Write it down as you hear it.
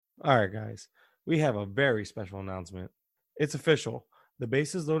All right, guys, we have a very special announcement. It's official. The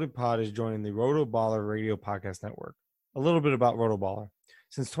Bases Loaded Pod is joining the Roto Baller Radio Podcast Network. A little bit about Roto Baller.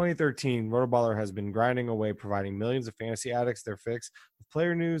 Since 2013, Roto Baller has been grinding away, providing millions of fantasy addicts their fix of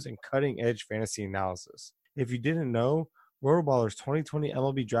player news and cutting-edge fantasy analysis. If you didn't know, Roto Baller's 2020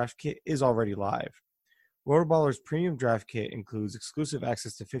 MLB Draft Kit is already live. Roto Baller's premium draft kit includes exclusive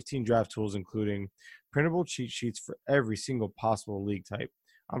access to 15 draft tools, including printable cheat sheets for every single possible league type.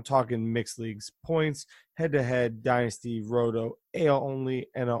 I'm talking mixed leagues, points, head-to-head, dynasty, roto, AL only,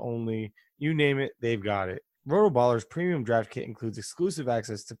 NL only, you name it, they've got it. Roto Baller's premium draft kit includes exclusive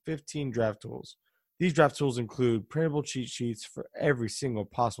access to 15 draft tools. These draft tools include printable cheat sheets for every single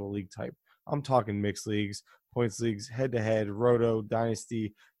possible league type. I'm talking mixed leagues, points leagues, head-to-head, roto,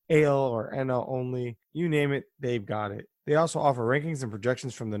 dynasty, AL or NL only, you name it, they've got it. They also offer rankings and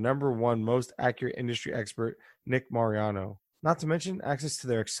projections from the number one most accurate industry expert, Nick Mariano. Not to mention access to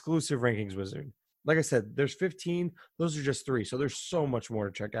their exclusive rankings wizard. Like I said, there's 15. Those are just 3, so there's so much more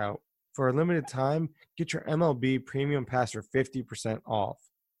to check out. For a limited time, get your MLB Premium Pass for 50% off.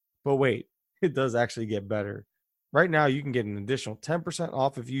 But wait, it does actually get better. Right now, you can get an additional 10%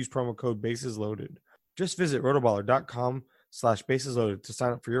 off if you use promo code BASESLOADED. Just visit rotoballer.com/basesloaded to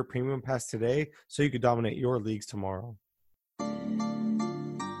sign up for your Premium Pass today so you can dominate your leagues tomorrow.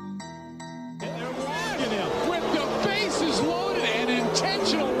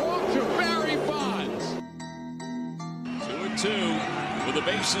 With the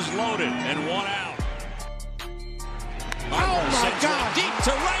bases loaded and 1 out. Oh my God! Deep to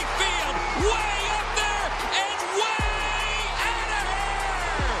right field, way up there and way out of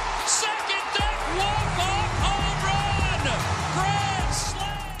here. Second deck walk-off home run, grand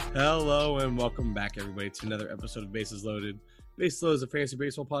slam. Hello and welcome back, everybody, to another episode of Bases Loaded. Bases Loaded is a fantasy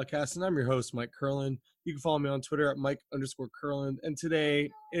baseball podcast, and I'm your host, Mike Curlin. You can follow me on Twitter at Mike_Curlin. And today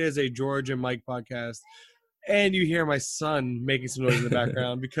it is a George and Mike podcast. And you hear my son making some noise in the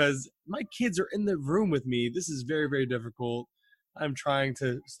background because my kids are in the room with me. This is very, very difficult. I'm trying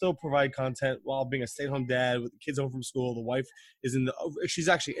to still provide content while being a stay-at-home dad with the kids home from school. The wife is she's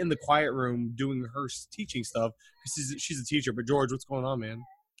actually in the quiet room doing her teaching stuff because she's a teacher. But George, what's going on, man?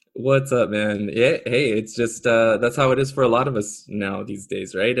 What's up, man? Yeah, hey, it's just that's how it is for a lot of us now these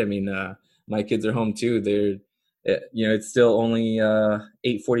days, right? I mean, my kids are home too. It's still only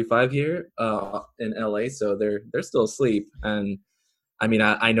 8:45 here in LA, so they're still asleep. And I mean,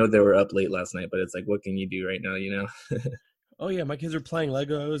 I know they were up late last night, but it's like, what can you do right now, you know? Oh yeah, my kids are playing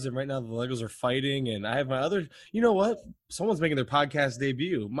Legos, and right now the Legos are fighting. And I have my other. You know what? Someone's making their podcast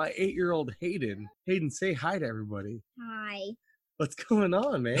debut. My 8-year-old Hayden. Hayden, say hi to everybody. Hi. What's going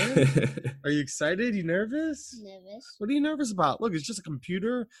on, man? Are you excited? You nervous? Nervous. What are you nervous about? Look, it's just a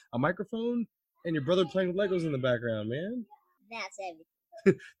computer, a microphone, and your brother playing with Legos in the background, man. That's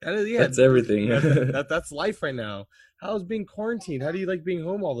everything. That's everything. That's life right now. How's being quarantined? How do you like being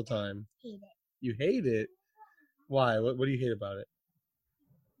home all the time? Hate it. You hate it? Why? What do you hate about it?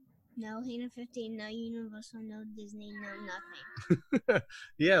 No Halo 15, no Universal, no Disney, no nothing.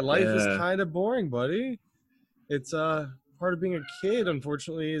 Yeah, life is kind of boring, buddy. It's part of being a kid,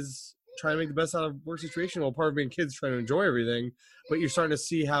 unfortunately, is trying to make the best out of work situation. Well, part of being kids is trying to enjoy everything, but you're starting to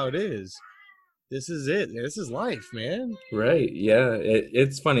see how it is. This is it. This is life, man. Right. Yeah.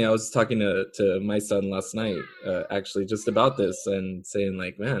 It's funny. I was talking to my son last night, actually, just about this and saying,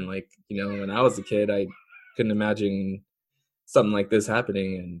 like, man, like, you know, when I was a kid, I couldn't imagine something like this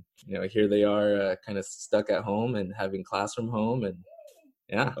happening. And, you know, here they are kind of stuck at home and having class from home. And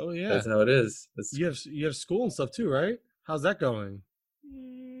yeah. Oh, yeah. That's how it is. You have school and stuff too, right? How's that going?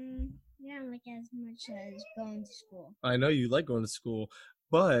 Not like as much as going to school. I know you like going to school,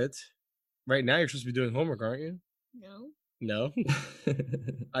 but right now you're supposed to be doing homework, aren't you? No?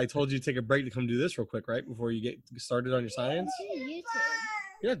 I told you to take a break to come do this real quick, right? Before you get started on your science? I'm doing YouTube.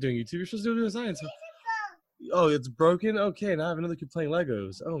 You're not doing YouTube. You're supposed to be doing science. Oh, it's broken? Okay, now I have another kid playing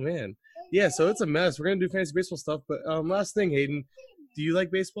Legos. Oh, man. Yeah, so it's a mess. We're going to do fantasy baseball stuff. But last thing, Hayden, do you like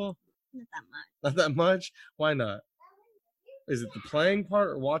baseball? Not that much. Not that much? Why not? Is it the playing part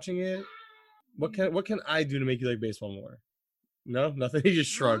or watching it? What can I do to make you like baseball more? No, nothing. He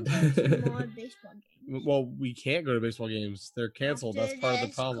just shrugged. More baseball games. Well, we can't go to baseball games. They're canceled. That's part of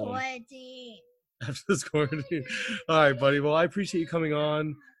the problem. After this quarantine. All right, buddy. Well, I appreciate you coming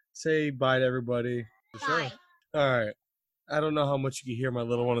on. Say bye to everybody. Bye. All right. I don't know how much you can hear my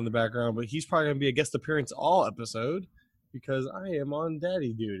little one in the background, but he's probably going to be a guest appearance all episode because I am on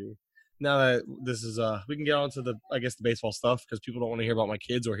daddy duty. Now that this is, we can get on to the baseball stuff because people don't want to hear about my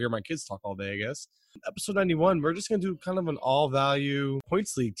kids or hear my kids talk all day, I guess. Episode 91, we're just going to do kind of an all-value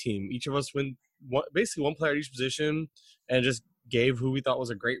points league team. Each of us win basically one player at each position and just gave who we thought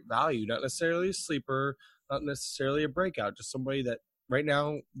was a great value, not necessarily a sleeper, not necessarily a breakout, just somebody that right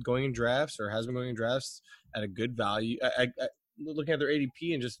now going in drafts or has been going in drafts at a good value. Looking at their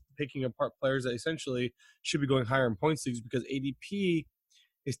ADP and just picking apart players that essentially should be going higher in points leagues, because ADP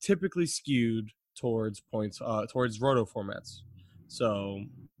is typically skewed towards points, towards roto formats. So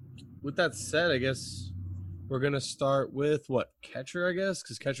with that said, I guess we're going to start with catcher, I guess,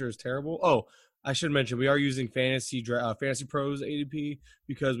 because catcher is terrible. Oh, I should mention we are using Fantasy Pros ADP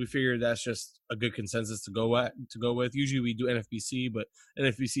because we figured that's just a good consensus to go with. Usually we do NFBC, but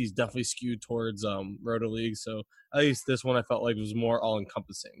NFBC is definitely skewed towards roto leagues. So at least this one I felt like was more all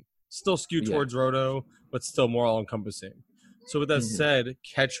encompassing. Still skewed towards roto, but still more all encompassing. So with that said,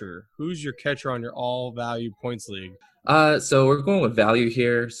 catcher, who's your catcher on your all value points league? So we're going with value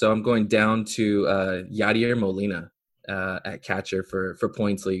here. So I'm going down to Yadier Molina at catcher for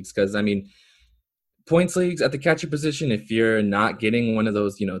points leagues, because I mean, points leagues at the catcher position, if you're not getting one of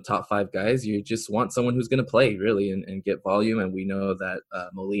those, top 5 guys, you just want someone who's going to play really and get volume. And we know that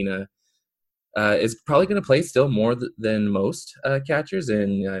Molina is probably going to play still more than most catchers.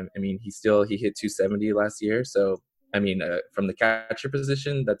 And I mean, he hit 270 last year. So, I mean, from the catcher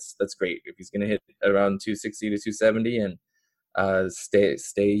position, that's great. If he's going to hit around 260 to 270 and stay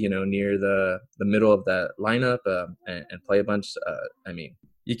near the middle of that lineup and play a bunch, I mean,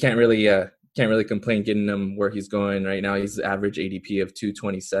 you can't really complain getting him where he's going right now. He's average ADP of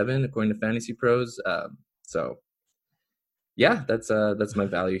 227 according to Fantasy Pros. So yeah, that's my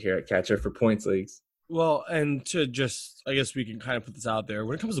value here at catcher for points leagues. Well, and to just, I guess we can kind of put this out there.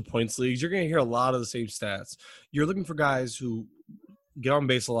 When it comes to points leagues, you're going to hear a lot of the same stats. You're looking for guys who get on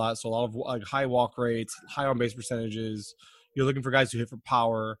base a lot, so a lot of like high walk rates, high on base percentages. You're looking for guys who hit for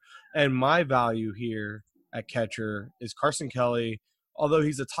power. And my value here at catcher is Carson Kelly. Although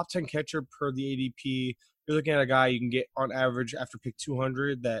he's a top 10 catcher per the ADP, you're looking at a guy you can get on average after pick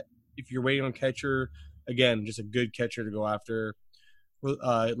 200 that if you're waiting on catcher, again, just a good catcher to go after.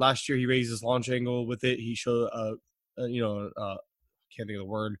 Last year he raised his launch angle with it. He showed, can't think of the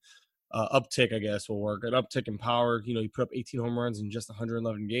word, uptick, I guess will work. An uptick in power. He put up 18 home runs in just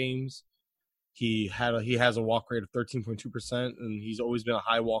 111 games. He has a walk rate of 13.2%, and he's always been a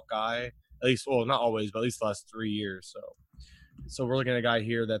high walk guy. At least, well, not always, but at least the last 3 years. So we're looking at a guy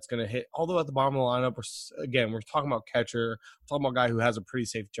here that's going to hit, although at the bottom of the lineup, we're talking about catcher, we're talking about a guy who has a pretty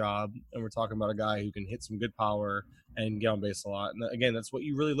safe job, and we're talking about a guy who can hit some good power and get on base a lot. And again, that's what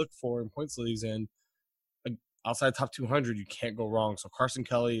you really look for in points leagues. And outside top 200, you can't go wrong. So Carson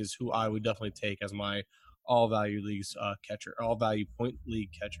Kelly is who I would definitely take as my all value leagues catcher, all value point league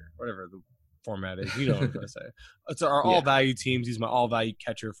catcher, whatever the format is. You know what I'm going to say. It's our all value teams. He's my all value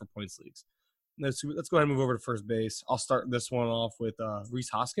catcher for points leagues. Let's go ahead and move over to first base. I'll start this one off with Rhys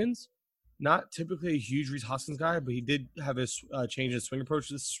Hoskins. Not typically a huge Rhys Hoskins guy, but he did have his change in swing approach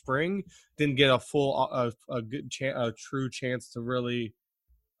this spring. Didn't get a full, true chance to really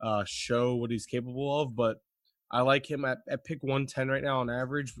show what he's capable of. But I like him at pick 110 right now on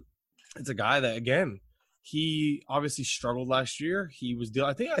average. It's a guy that, again, he obviously struggled last year. He was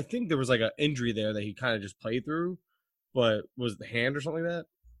I think there was like an injury there that he kind of just played through, but was the hand or something like that?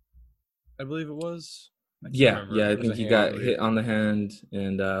 I believe it was. I think he got hit on the hand,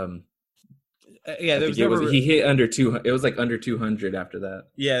 and he hit under 200. It was like under 200 after that.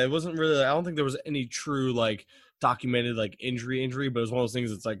 Yeah, it wasn't really. I don't think there was any true like documented like injury, but it was one of those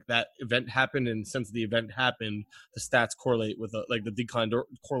things. It's like that event happened, and since the event happened, the stats correlate with the decline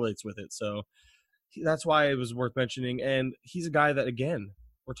correlates with it. So that's why it was worth mentioning. And he's a guy that, again,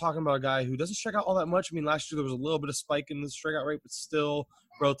 we're talking about a guy who doesn't strike out all that much. I mean, last year there was a little bit of spike in the strikeout rate, but still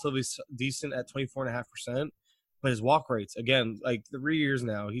relatively decent at 24.5%. But his walk rates, again, like 3 years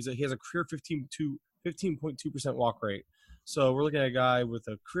now, he has a career 15.2% walk rate. So we're looking at a guy with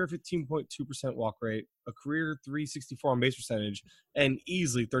a career 15.2% walk rate, a career 364 on base percentage, and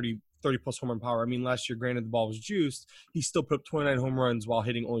easily 30 plus home run power. I mean, last year, granted the ball was juiced, he still put up 29 home runs while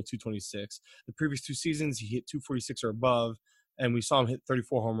hitting only 226. The previous 2 seasons, he hit 246 or above, and we saw him hit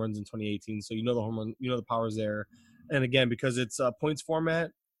 34 home runs in 2018. So the home run, the power's there. And again, because it's a points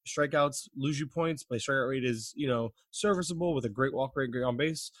format, strikeouts lose you points, but strikeout rate is, serviceable with a great walk rate, great on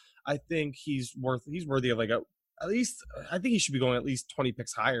base. I think he's worthy of at least, I think he should be going at least 20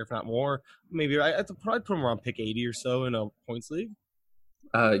 picks higher, if not more. Maybe I'd probably put him around pick 80 or so in a points league.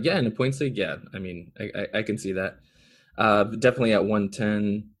 In a points league, yeah. I mean, I can see that. Definitely at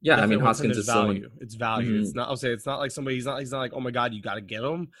 110. Yeah, definitely. I mean, Hoskins is value. It's value. Mm-hmm. It's not. I'll say it's not like somebody. He's not like, oh my God, you got to get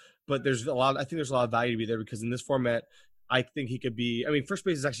him. But I think there's a lot of value to be there because in this format, I think he could be. I mean, first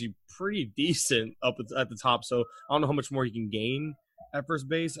base is actually pretty decent up at the top. So I don't know how much more he can gain at first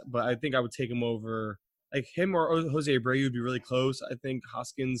base, but I think I would take him over like him or Jose Abreu would be really close. I think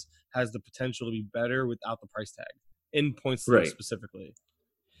Hoskins has the potential to be better without the price tag in points league Right. specifically.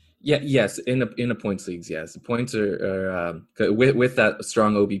 Yeah, yes, in a points leagues, yes. The points are with that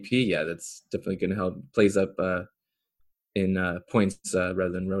strong OBP, yeah, that's definitely going to help. Plays up in points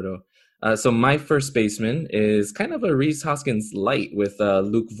rather than roto. So my first baseman is kind of a Rhys Hoskins light with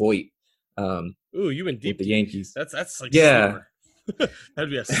Luke Voit. Ooh, you went deep the deep. Yankees. That's like Yeah. sleeper.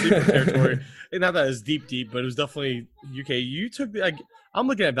 That'd be a sleeper territory. Not that it's deep, but it was definitely UK. You took the I'm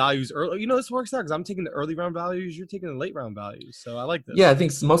looking at values early. You know, this works out because I'm taking the early round values. You're taking the late round values. So I like this. Yeah, I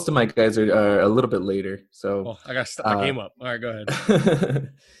think most of my guys are a little bit later. So Oh, I got to step my game up. All right, go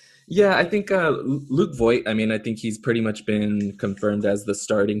ahead. Yeah, I think Luke Voit, I mean, I think he's pretty much been confirmed as the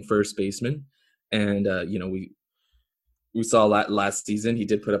starting first baseman. And, you know, we saw last season, he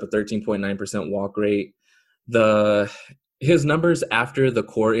did put up a 13.9% walk rate. His numbers after the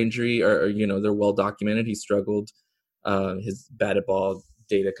core injury are, you know, they're well documented. He struggled. His batted ball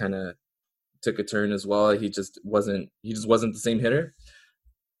data kind of took a turn as well. He just wasn't the same hitter.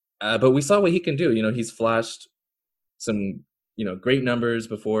 But we saw what he can do. You know, he's flashed some, you know, great numbers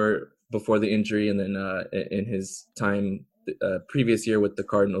before the injury, and then in his time previous year with the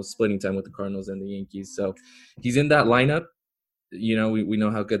Cardinals, splitting time with the Cardinals and the Yankees. So he's in that lineup. You know, we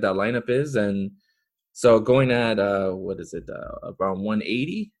know how good that lineup is, and so going at around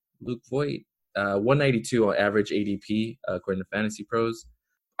 180, Luke Voit, 192 on average ADP according to Fantasy Pros.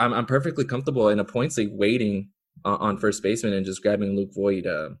 I'm perfectly comfortable in a points league waiting on first baseman and just grabbing Luke Voit.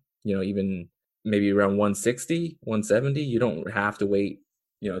 You know, even maybe around 160, 170. You don't have to wait,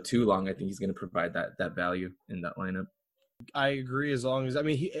 you know, too long. I think he's going to provide that value in that lineup. I agree. As long as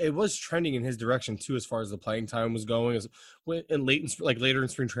it was trending in his direction too, as far as the playing time was going. As later in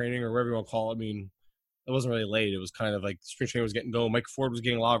spring training or whatever you want to call it. I mean, it wasn't really late. It was kind of like spring training was getting going. Mike Ford was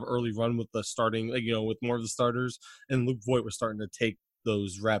getting a lot of early run with the starting, with more of the starters, and Luke Voit was starting to take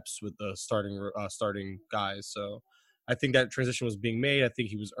those reps with the starting guys. So I think that transition was being made. I think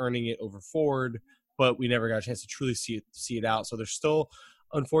he was earning it over Ford, but we never got a chance to truly see it out. So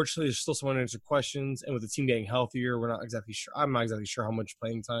unfortunately, there's still some unanswered questions. And with the team getting healthier, we're not exactly sure. I'm not exactly sure how much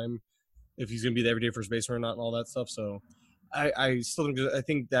playing time, if he's going to be the everyday first baseman or not, and all that stuff. So I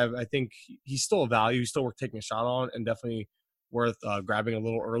think he's still a value. He's still worth taking a shot on, and definitely worth grabbing a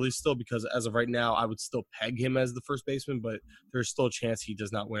little early still, because as of right now, I would still peg him as the first baseman, but there's still a chance he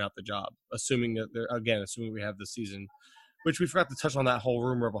does not win out the job, assuming we have this season, which we forgot to touch on that whole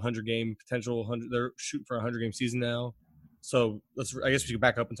rumor of 100-game potential. They're shooting for a 100-game season now. So I guess we should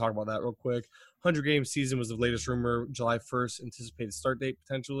back up and talk about that real quick. 100-game season was the latest rumor. July 1st, anticipated start date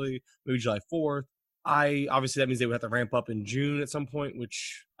potentially, maybe July 4th. Obviously that means they would have to ramp up in June at some point,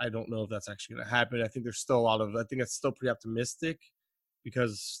 which I don't know if that's actually going to happen. I think there's still I think that's still pretty optimistic,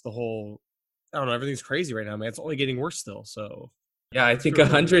 because everything's crazy right now, man. It's only getting worse still. So yeah, I think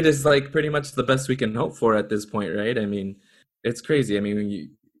 100 is like pretty much the best we can hope for at this point, right? I mean, it's crazy. I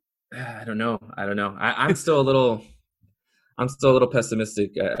mean, I don't know. I'm still a little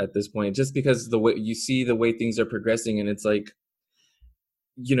pessimistic at this point, just because the way things are progressing, and it's like,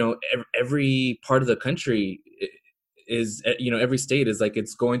 you know, every part of the country is, you know, every state is like,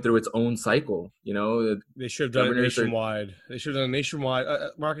 it's going through its own cycle. You know, they should have done it nationwide. We're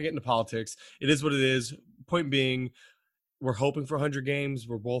not going to get into politics. It is what it is. Point being, we're hoping for 100 games.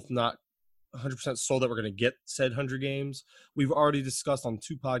 We're both not 100% sold that we're going to get said 100 games. We've already discussed on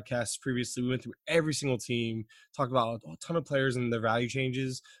 2 podcasts previously. We went through every single team, talked about a ton of players and their value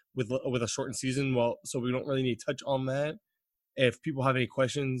changes with a shortened season. Well, so we don't really need to touch on that. If people have any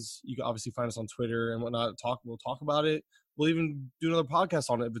questions, you can obviously find us on Twitter and whatnot. We'll talk about it. We'll even do another podcast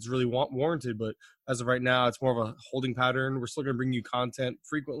on it if it's really warranted. But as of right now, it's more of a holding pattern. We're still going to bring you content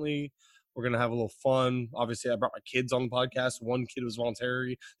frequently. We're going to have a little fun. Obviously, I brought my kids on the podcast. One kid was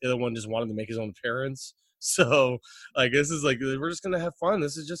voluntary. The other one just wanted to make his own appearance. So, this is we're just going to have fun.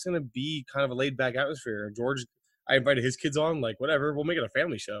 This is just going to be kind of a laid-back atmosphere. George, I invited his kids on. Whatever. We'll make it a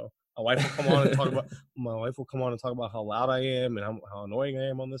family show. My wife will come on and talk about how loud I am and how annoying I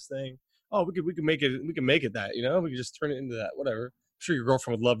am on this thing. Oh, we could make it. We can make it that, you know. We could just turn it into that. Whatever. I'm sure your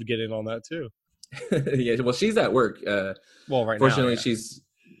girlfriend would love to get in on that too. Yeah. Well, she's at work. Right fortunately, now, yeah. she's.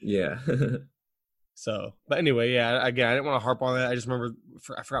 Yeah. So, but anyway, yeah. Again, I didn't want to harp on that. I just remember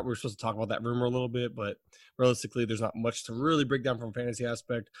I forgot we were supposed to talk about that rumor a little bit, but realistically, there's not much to really break down from a fantasy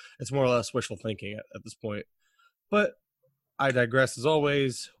aspect. It's more or less wishful thinking at this point. But I digress as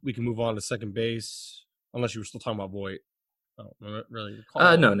always. We can move on to second base, unless you were still talking about Voit. I don't really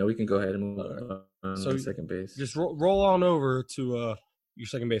recall. No, we can go ahead and move on to second base. Just roll on over to your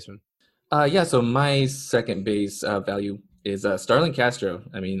second baseman. Yeah, so my second base value is Starlin Castro.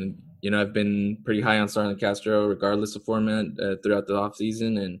 I mean, I've been pretty high on Starlin Castro regardless of format throughout the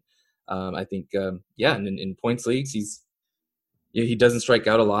offseason. And I think, in points leagues, he doesn't strike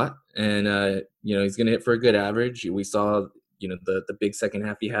out a lot. And, he's going to hit for a good average. We saw, the big second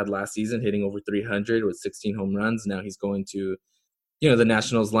half he had last season, hitting over 300 with 16 home runs. Now he's going to, the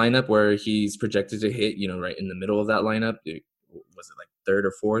Nationals lineup where he's projected to hit, right in the middle of that lineup. Was it like third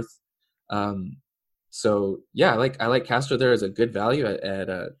or fourth? I like Castro there as a good value at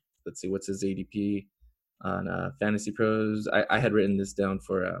let's see, what's his ADP on Fantasy Pros? I had written this down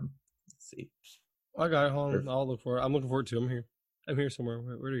for let's see. I got it. Hold on. I'll look for it. I'm looking forward to him here. I'm here somewhere.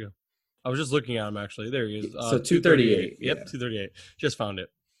 Where'd he go? I was just looking at him actually. There he is. So 238. Yep, 238. Just found it.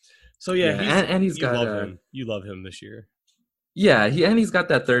 So he's got love him. You love him this year. Yeah, he's got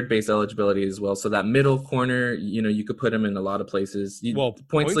that third base eligibility as well. So that middle corner, you could put him in a lot of places.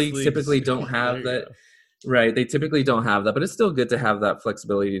 Points leagues typically don't have that. Right, they typically don't have that, but it's still good to have that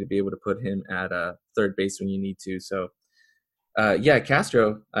flexibility to be able to put him at third base when you need to. So,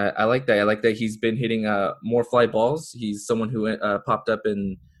 Castro, I like that. I like that he's been hitting more fly balls. He's someone who popped up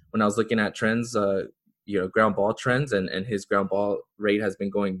when I was looking at trends, ground ball trends, and his ground ball rate has been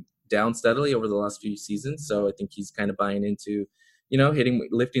going down steadily over the last few seasons. So I think he's kind of buying into,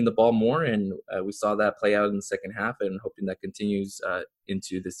 lifting the ball more, and we saw that play out in the second half, and hoping that continues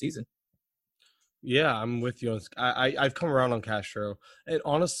into the season. Yeah, I'm with you. I've come around on Castro, and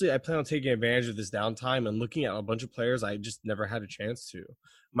honestly, I plan on taking advantage of this downtime and looking at a bunch of players I just never had a chance to.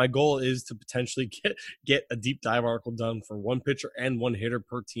 My goal is to potentially get a deep dive article done for one pitcher and one hitter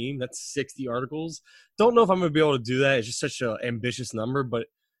per team. That's 60 articles. Don't know if I'm going to be able to do that. It's just such an ambitious number, but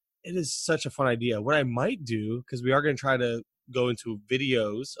it is such a fun idea. What I might do, because we are going to try to go into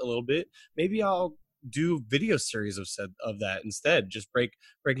videos a little bit, maybe I'll do video series of that instead. Just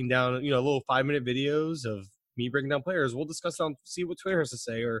breaking down, little 5-minute videos of me breaking down players. We'll discuss on, see what Twitter has to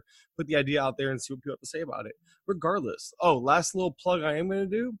say, or put the idea out there and see what people have to say about it. Regardless. Oh, last little plug I am going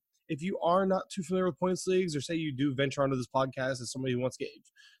to do. If you are not too familiar with points leagues, or say you do venture onto this podcast as somebody who wants to get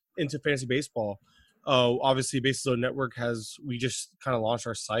into fantasy baseball, obviously Bases Loaded Network we just kind of launched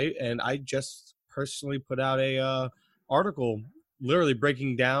our site, and I just personally put out a article literally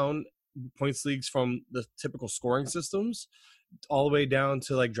breaking down points leagues from the typical scoring systems all the way down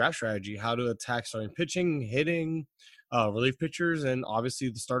to like draft strategy, how to attack starting pitching, hitting, relief pitchers, and obviously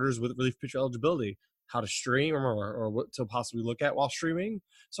the starters with relief pitcher eligibility, how to stream or what to possibly look at while streaming.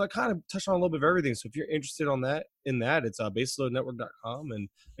 So I kind of touched on a little bit of everything. So if you're interested in that, it's baseloadnetwork.com. And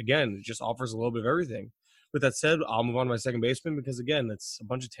again, it just offers a little bit of everything. With that said, I'll move on to my second baseman because again, it's a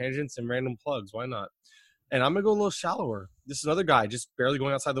bunch of tangents and random plugs. Why not? And I'm going to go a little shallower. This is another guy just barely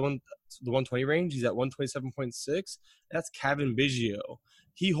going outside the 120 range. He's at 127.6. That's Cavan Biggio.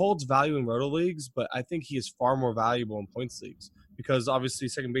 He holds value in roto leagues, but I think he is far more valuable in points leagues because obviously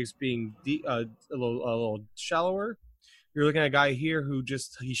second base being a little shallower. You're looking at a guy here who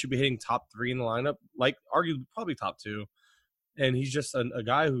he should be hitting top 3 in the lineup, like arguably probably top 2. And he's just a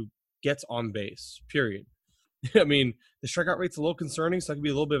guy who gets on base, period. I mean, the strikeout rate's a little concerning, so that could be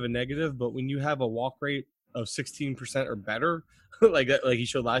a little bit of a negative, but when you have a walk rate of 16% or better, like he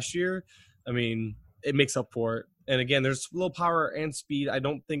showed last year, I mean, it makes up for it. And again, there's a little power and speed. I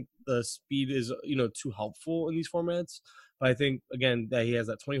don't think the speed is, too helpful in these formats, but I think again that he has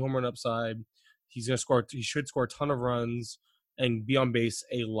that 20 home run upside. He should score a ton of runs and be on base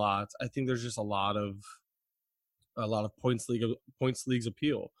a lot. I think there's just a lot of points leagues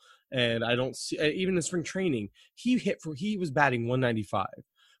appeal. And I don't see, even in spring training, he was batting 195.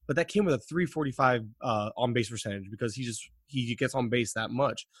 But that came with a 345 on base percentage because he gets on base that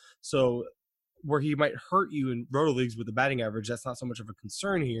much. So where he might hurt you in roto leagues with the batting average, that's not so much of a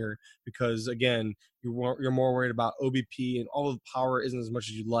concern here because again, you're more worried about OBP and all of the power isn't as much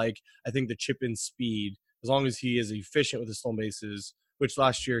as you'd like. I think the chip in speed, as long as he is efficient with his stolen bases, which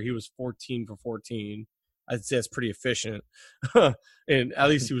last year he was 14 for 14. I'd say that's pretty efficient. And at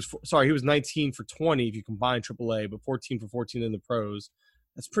least he was 19 for 20 if you combine AAA, but 14 for 14 in the pros.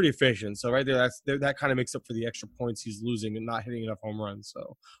 That's pretty efficient. So right there, that kind of makes up for the extra points he's losing and not hitting enough home runs.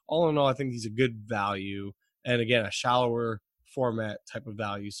 So all in all, I think he's a good value. And again, a shallower format type of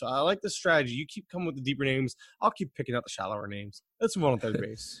value. So I like the strategy. You keep coming with the deeper names. I'll keep picking out the shallower names. Let's move on to third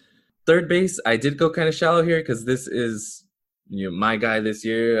base. Third base, I did go kind of shallow here because this is my guy this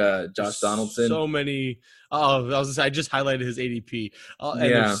year, Josh Donaldson. So many. I just highlighted his ADP.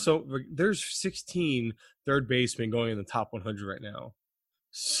 And there's 16 third basemen going in the top 100 right now.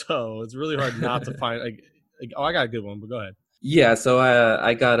 So it's really hard not to find. I got a good one, but go ahead. Yeah, so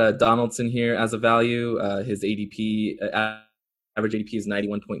I got Donaldson here as a value. His ADP, average ADP is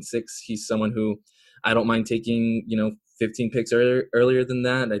 91.6. He's someone who I don't mind taking, 15 picks earlier than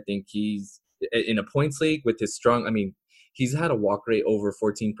that. I think he's in a points league with his strong. I mean, he's had a walk rate over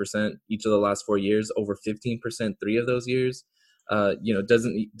 14% each of the last 4 years, over 15% 3 of those years.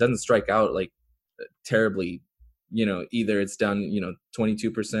 Doesn't strike out like terribly. Either it's down 22%,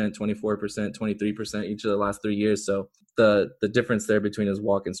 24%, 23% each of the last 3 years. So the difference there between his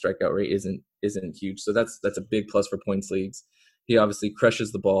walk and strikeout rate isn't huge. So that's a big plus for points leagues. He obviously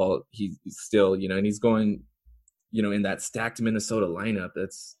crushes the ball. He's still, and he's going, in that stacked Minnesota lineup.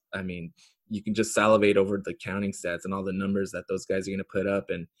 You can just salivate over the counting stats and all the numbers that those guys are going to put up.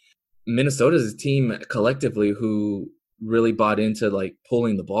 And Minnesota's a team collectively who really bought into like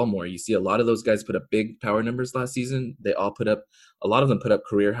pulling the ball more. You see a lot of those guys put up big power numbers last season. A lot of them put up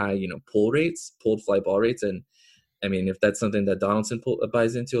career high, pulled fly ball rates. And I mean, if that's something that Donaldson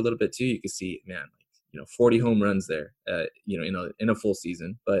buys into a little bit too, you can see, man, 40 home runs there, in a full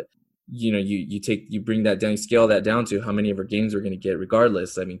season. But you bring that down, you scale that down to how many of our games we're going to get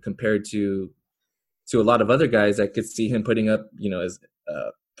regardless. I mean, compared to a lot of other guys, I could see him putting up, as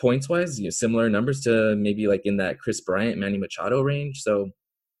points wise, similar numbers to maybe like in that Chris Bryant, Manny Machado range. So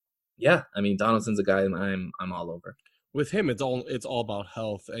yeah, I mean, Donaldson's a guy I'm all over. With him, it's all about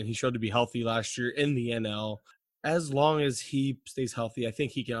health, and he showed to be healthy last year in the NL. As long as he stays healthy, I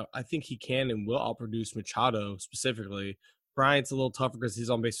think he can and will outproduce Machado specifically. Bryant's a little tougher because his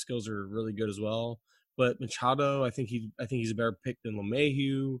on-base skills are really good as well. But Machado, I think he's a better pick than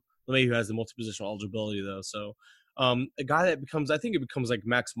LeMahieu. LeMahieu has the multi-positional eligibility though, so a guy that becomes like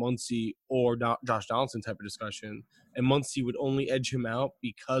Max Muncy or Josh Donaldson type of discussion, and Muncy would only edge him out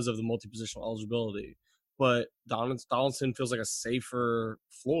because of the multi-positional eligibility. But Donaldson feels like a safer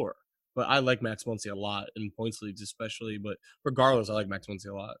floor. But I like Max Muncy a lot in points leagues especially. But regardless, I like Max Muncy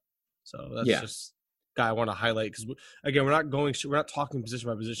a lot. So that's just a guy I want to highlight because, again, we're not talking position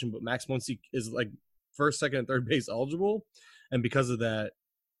by position, but Max Muncy is like first, second, and third base eligible. And because of that,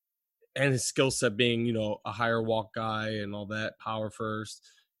 and his skill set being, a higher walk guy and all that, power first,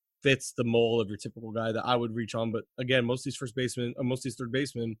 fits the mold of your typical guy that I would reach on. But again, most of these third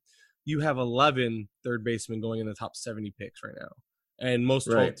basemen, you have 11 third basemen going in the top 70 picks right now. And most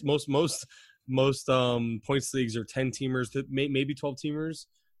points leagues are 10 teamers to maybe 12 teamers.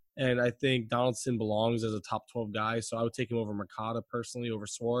 And I think Donaldson belongs as a top 12 guy. So I would take him over Mercado personally, over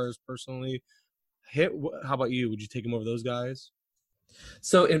Suarez personally. How about you? Would you take him over those guys?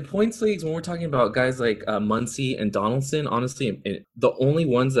 So in points leagues, when we're talking about guys like Muncy and Donaldson, honestly, the only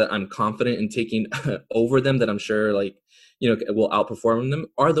ones that I'm confident in taking over them that I'm sure will outperform them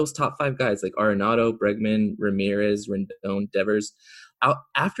are those top 5 guys like Arenado, Bregman, Ramirez, Rendon, Devers.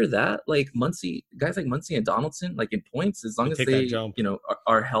 After that, like guys like Muncy and Donaldson, like in points, as long as they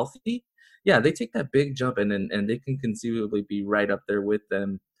are healthy, they take that big jump and they can conceivably be right up there with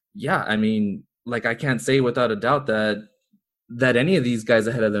them. Yeah, I mean, like I can't say without a doubt that any of these guys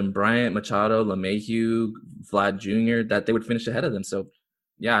ahead of them, Bryant, Machado, LeMahieu, Vlad Jr., that they would finish ahead of them. So,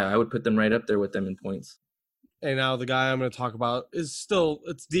 yeah, I would put them right up there with them in points. And now the guy I'm going to talk about it's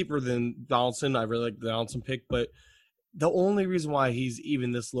deeper than Donaldson. I really like the Donaldson pick, but the only reason why he's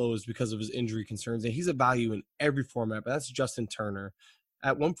even this low is because of his injury concerns. And he's a value in every format, but that's Justin Turner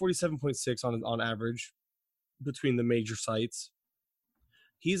at 147.6 on average between the major sites.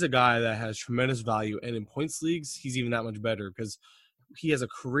 He's a guy that has tremendous value, and in points leagues, he's even that much better because he has a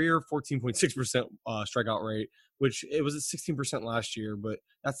career 14.6% strikeout rate, which it was at 16% last year, but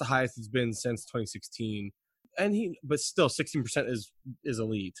that's the highest it's been since 2016. But still 16% is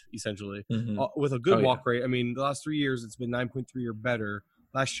elite essentially. With a good walk rate. I mean, the last 3 years it's been 9.3 or better.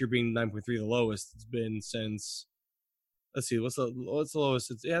 Last year being 9.3, the lowest it's been since. Let's see, what's the lowest?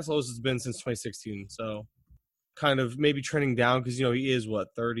 It's the lowest it's been since 2016. So. Kind of maybe trending down because he is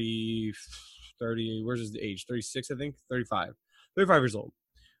 30 where's his age, 36 I think, 35 years old,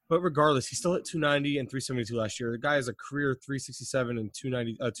 but regardless he still hit 290 and 372 last year. The guy has a career 367 and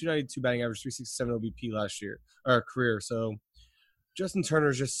 292 batting average, 367 OBP last year or career. So Justin Turner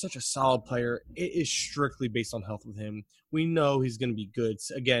is just such a solid player. It is strictly based on health with him. We know he's going to be good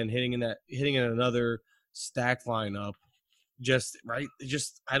again, hitting in another stacked lineup.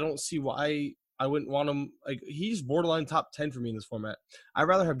 I don't see why I wouldn't want him. Like, he's borderline top 10 for me in this format. I'd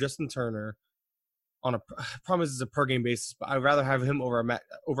rather have Justin Turner on promise it's a per game basis, but I'd rather have him over Matt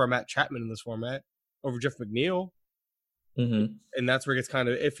Chapman in this format over Jeff McNeil. And that's where it gets kind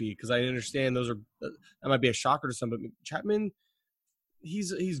of iffy because I understand that might be a shocker to some, but Chapman,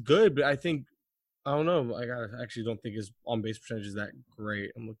 he's good, but I don't know. I actually don't think his on base percentage is that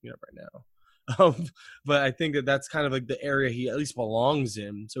great. I'm looking it up right now. But I think that's kind of like the area he at least belongs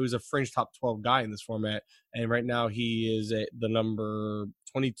in. So he's a fringe top 12 guy in this format. And right now he is at the number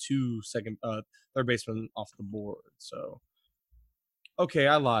 22 third baseman off the board. So, okay,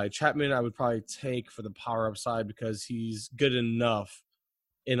 I lied. Chapman, I would probably take for the power upside because he's good enough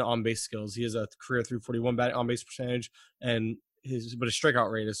in on base skills. He has a career 341 batting on base percentage, and his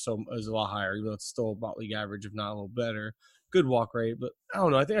strikeout rate is a lot higher, even though it's still about league average, if not a little better. Good walk rate, but I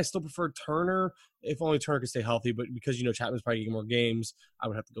don't know. I think I still prefer Turner if only Turner could stay healthy. But because Chapman's probably getting more games, I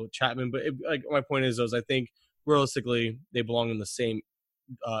would have to go with Chapman. But my point is, I think realistically they belong in the same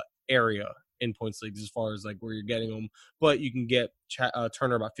area in points leagues as far as like where you're getting them. But you can get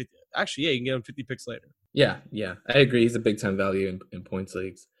Turner about 50. Actually, yeah, you can get him 50 picks later. Yeah, I agree. He's a big time value in points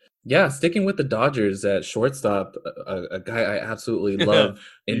leagues. Yeah, sticking with the Dodgers at shortstop, a guy I absolutely love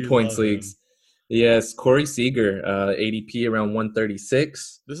in points leagues. Yes, Corey Seager, ADP around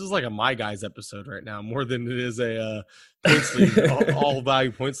 136. This is like a My Guys episode right now, more than it is a points league, all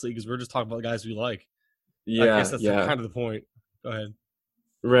value points league, because we're just talking about the guys we like. Yeah, I guess that's kind of the point. Go ahead.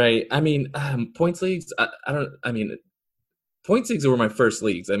 Right. I mean, points leagues. Points leagues were my first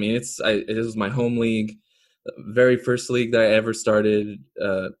leagues. I mean, it was my home league, very first league that I ever started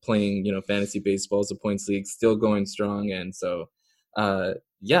playing. Fantasy baseball is a points league, still going strong, and so.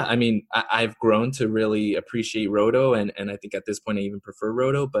 Yeah, I mean, I've grown to really appreciate Roto, and I think at this point I even prefer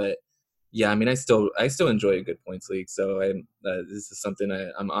Roto. But yeah, I mean, I still enjoy a good points league. So this is something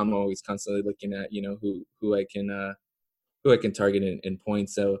I'm always constantly looking at. Who I can target in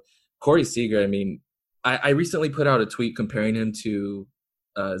points. So Corey Seager, I mean, I recently put out a tweet comparing him to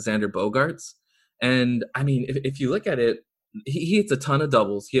Xander Bogaerts, and I mean, if you look at it, he hits a ton of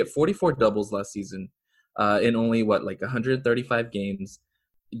doubles. He hit 44 doubles last season. In only 135 games.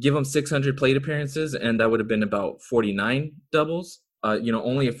 Give him 600 plate appearances, and that would have been about 49 doubles.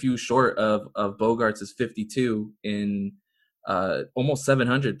 Only a few short of Bogaerts' 52 in almost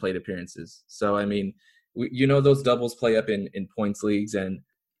 700 plate appearances. So I mean, those doubles play up in points leagues, and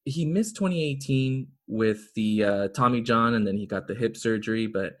he missed 2018 with the Tommy John, and then he got the hip surgery.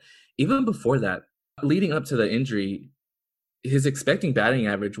 But even before that, leading up to the injury, his expecting batting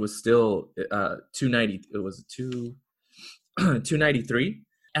average was still 290. It was 293.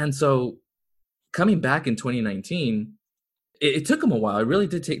 And so coming back in 2019, it took him a while. It really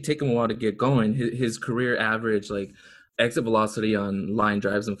did take him a while to get going. His career average, like exit velocity on line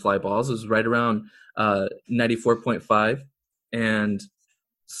drives and fly balls, was right around 94.5. And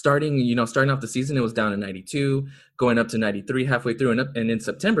starting off the season, it was down to 92, going up to 93 halfway through. And in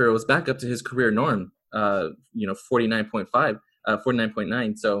September, it was back up to his career norm. 49.5,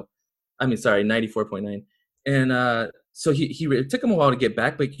 49.9. So, 94.9. And so it took him a while to get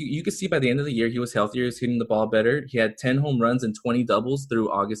back, but you could see by the end of the year, he was healthier. He was hitting the ball better. He had 10 home runs and 20 doubles through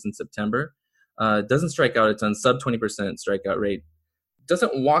August and September. Doesn't strike out a ton, sub 20% strikeout rate.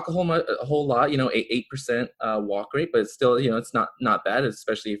 Doesn't walk a whole lot, 8% walk rate, but it's still, it's not bad,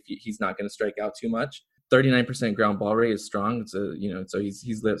 especially if he's not going to strike out too much. 39% ground ball rate is strong. So, so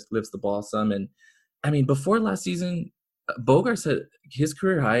he's lifts the ball some. And I mean, before last season, Bogaerts said his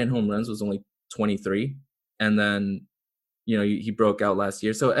career high in home runs was only 23. And then, he broke out last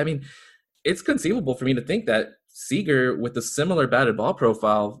year. So, I mean, it's conceivable for me to think that Seager, with a similar batted ball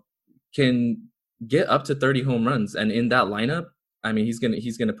profile, can get up to 30 home runs. And in that lineup, I mean, he's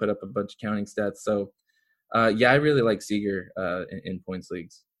gonna put up a bunch of counting stats. So, I really like Seager in points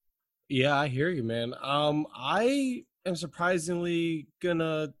leagues. Yeah, I hear you, man. I am surprisingly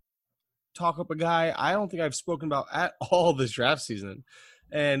gonna talk up a guy I don't think I've spoken about at all this draft season.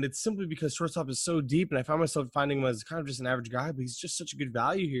 And it's simply because shortstop is so deep, and I found myself finding him as kind of just an average guy, but he's just such a good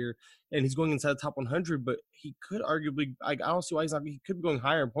value here, and he's going inside the top 100, but he could arguably, I don't see why he could be going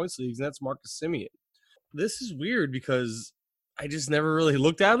higher in points leagues, and that's Marcus Semien. This is weird because I just never really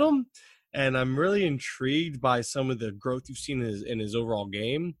looked at him, and I'm really intrigued by some of the growth you've seen in his overall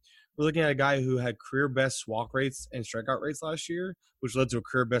game. We're looking at a guy who had career best walk rates and strikeout rates last year, which led to a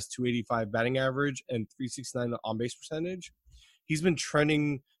career best 285 batting average and 369 on base percentage. He's been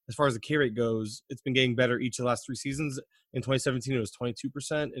trending as far as the K rate goes. It's been getting better each of the last 3 seasons. In 2017, it was 22%. In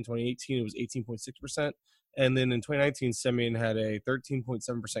 2018, it was 18.6%. And then in 2019, Semien had a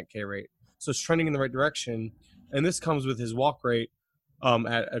 13.7% K rate. So it's trending in the right direction. And this comes with his walk rate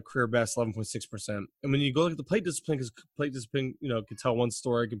at a career best 11.6%. And when you go look at the plate discipline, because plate discipline, can tell one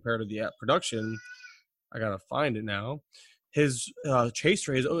story compared to the production. I got to find it now. His chase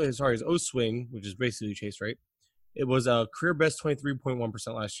rate, his O-swing, which is basically chase rate, it was a career best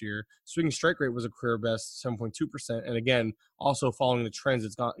 23.1% last year. Swinging strike rate was a career best 7.2%. And again, also following the trends,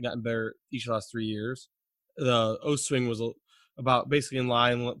 it's gotten better each of the last 3 years. The O-swing was about basically in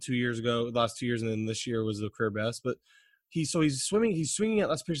line 2 years ago, the last 2 years, and then this year was the career best. But he's swinging at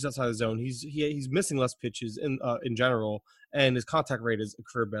less pitches outside the zone. He's missing less pitches in general, and his contact rate is a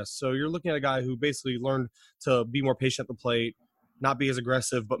career best. So you're looking at a guy who basically learned to be more patient at the plate, not be as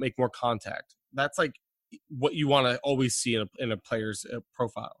aggressive, but make more contact. That's like what you want to always see in a player's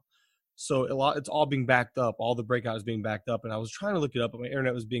profile. So it's all being backed up. All the breakout is being backed up. And I was trying to look it up, but my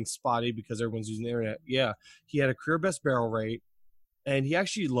internet was being spotty because everyone's using the internet. Yeah, he had a career best barrel rate, and he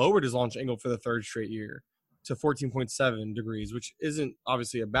actually lowered his launch angle for the third straight year to 14.7 degrees, which isn't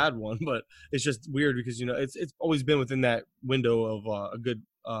obviously a bad one, but it's just weird because, you know, it's always been within that window of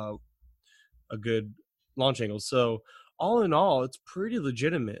a good launch angle. So all in all, it's pretty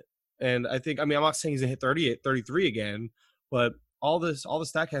legitimate. And I think, I mean, I'm not saying he's gonna hit 38, 33 again, but all the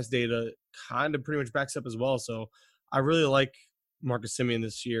StatCast data kind of pretty much backs up as well. So I really like Marcus Semien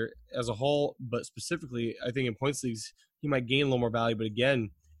this year as a whole, but specifically, I think in points leagues, he might gain a little more value. But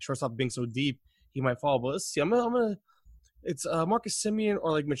again, shortstop being so deep, he might fall. But let's see. I'm gonna it's Marcus Semien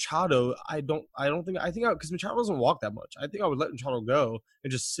or like Machado. I think because Machado doesn't walk that much. I think I would let Machado go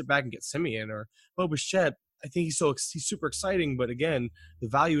and just sit back and get Semien or Bo Bichette. I think he's super exciting, but again, the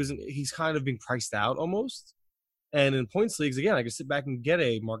value isn't. He's kind of being priced out almost. And in points leagues, again, I can sit back and get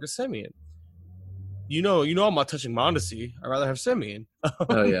a Marcus Semien. You know, I'm not touching Mondesi. I'd rather have Semien.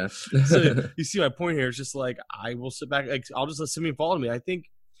 Oh yeah. So you see my point here. It's just like I will sit back. Like, I'll just let Semien follow me. I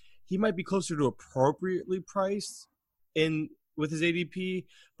think he might be closer to appropriately priced with his ADP,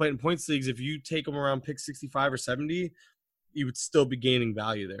 but in points leagues, if you take him around pick 65 or 70, you would still be gaining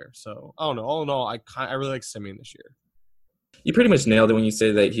value there. So I don't know. All in all, I really like Semien this year. You pretty much nailed it when you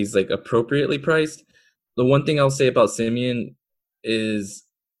say that he's like appropriately priced. The one thing I'll say about Semien is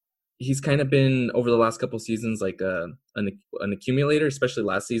he's kind of been over the last couple of seasons like an accumulator, especially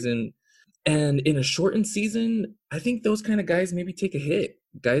last season. And in a shortened season, I think those kind of guys maybe take a hit.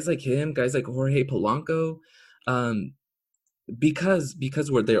 Guys like him, guys like Jorge Polanco, because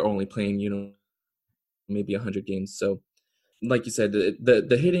they're only playing, you know, maybe 100 games. So like you said,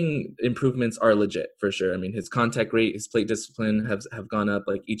 the hitting improvements are legit for sure. I mean, his contact rate, his plate discipline have gone up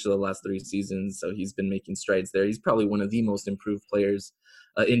like each of the last 3 seasons. So he's been making strides there. He's probably one of the most improved players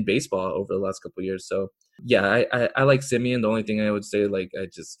in baseball over the last couple of years. So yeah, I like Semien. The only thing I would say, like, I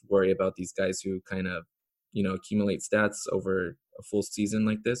just worry about these guys who kind of, you know, accumulate stats over a full season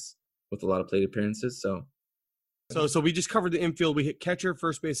like this with a lot of plate appearances. So we just covered the infield. We hit catcher,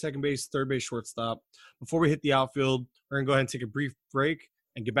 first base, second base, third base, shortstop. Before we hit the outfield, we're going to go ahead and take a brief break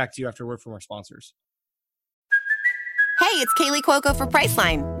and get back to you after a word from our sponsors. Hey, it's Kaylee Cuoco for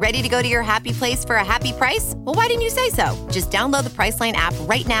Priceline. Ready to go to your happy place for a happy price? Well, why didn't you say so? Just download the Priceline app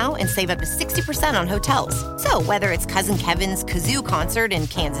right now and save up to 60% on hotels. So whether it's Cousin Kevin's Kazoo Concert in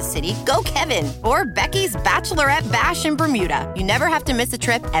Kansas City, go Kevin, or Becky's Bachelorette Bash in Bermuda, you never have to miss a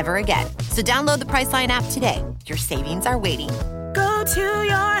trip ever again. So download the Priceline app today. Your savings are waiting. Go to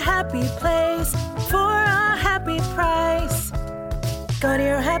your happy place for a happy price. Go to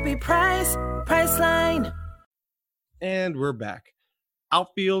your happy price, Priceline. And we're back.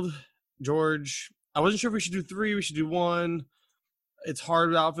 Outfield, George. I wasn't sure if we should do 3. We should do 1. It's hard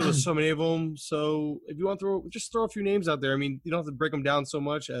with outfield. There's so many of them. So if you want to throw a few names out there. I mean, you don't have to break them down so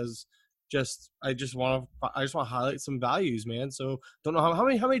much as I just want to highlight some values, man. So don't know how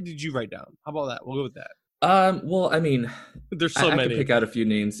many did you write down? How about that? We'll go with that. Well, I mean, there's so many. I could pick out a few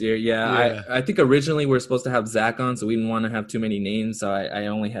names here. Yeah. I think originally we were supposed to have Zach on, so we didn't want to have too many names. So I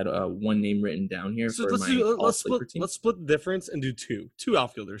only had one name written down here. So for let's split the difference and do two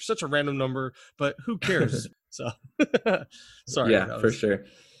outfielders. Such a random number, but who cares? So sorry. Yeah, for sure.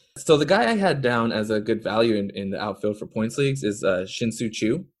 So the guy I had down as a good value in the outfield for points leagues is Shin-Soo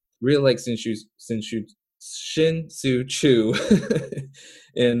Choo. Really like Shin-Soo Choo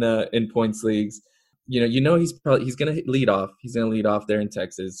in points leagues. You know he's going to lead off. He's going to lead off there in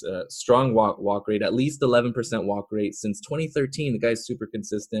Texas. Strong walk rate, at least 11% walk rate since 2013. The guy's super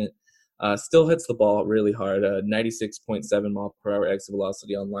consistent. Still hits the ball really hard. 96.7 mile per hour exit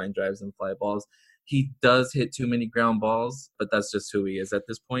velocity on line drives and fly balls. He does hit too many ground balls, but that's just who he is at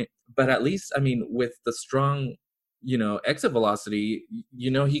this point. But at least, I mean, with the strong, exit velocity,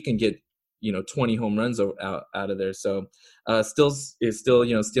 he can get 20 home runs out of there. So still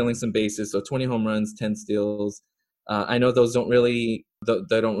stealing some bases. So 20 home runs, 10 steals. I know those don't really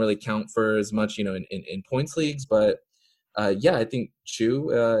count for as much, in points leagues. But I think Choo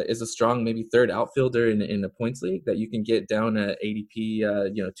is a strong maybe third outfielder in a points league that you can get down at ADP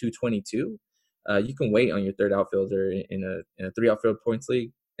 222. You can wait on your third outfielder in a 3 outfield points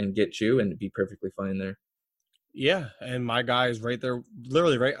league and get Choo and be perfectly fine there. Yeah, and my guy is right there,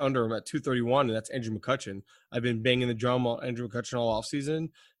 literally right under him at 231, and that's Andrew McCutchen. I've been banging the drum on Andrew McCutchen all offseason.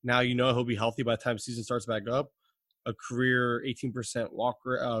 Now he'll be healthy by the time season starts back up. A career 18% walk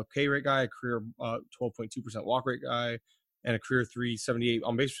rate, K rate guy, a career 12.2% walk rate guy, and a career 378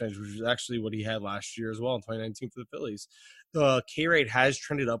 on base percentage, which is actually what he had last year as well in 2019 for the Phillies. The K rate has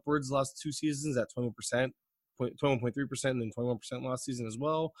trended upwards the last 2 seasons at 21%. 21.3% and then 21% last season as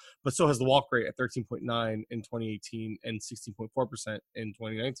well, but so has the walk rate at 13.9 in 2018 and 16.4% in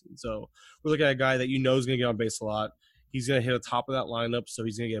 2019. So we're looking at a guy that is going to get on base a lot. He's going to hit the top of that lineup, so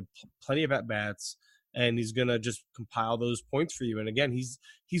he's going to get plenty of at bats, and he's going to just compile those points for you. And again, he's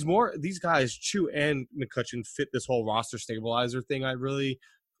more, these guys, Chu and McCutchen, fit this whole roster stabilizer thing. I think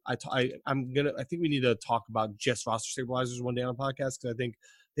we need to talk about just roster stabilizers one day on a podcast, because I think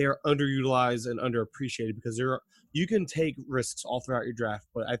they are underutilized and underappreciated, because you can take risks all throughout your draft,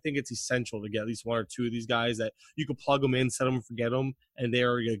 but I think it's essential to get at least 1 or 2 of these guys that you can plug them in, set them, forget them, and they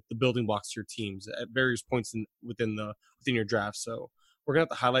are like the building blocks to your teams at various points within your draft. So we're gonna have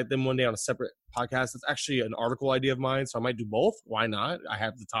to highlight them one day on a separate podcast. It's actually an article idea of mine, so I might do both. Why not? I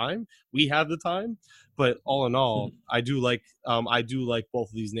have the time. We have the time. But all in all, I do like both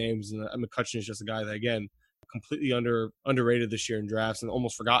of these names, and McCutchen is just a guy that, again, completely underrated this year in drafts and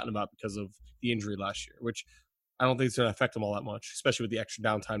almost forgotten about because of the injury last year, which I don't think it's going to affect him all that much, especially with the extra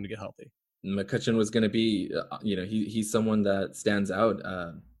downtime to get healthy. McCutchen was going to be, he's someone that stands out.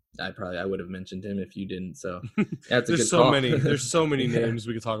 I would have mentioned him if you didn't. So that's a good call. There's so many names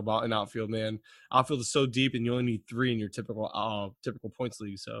we could talk about in outfield, man. Outfield is so deep, and you only need 3 in your typical points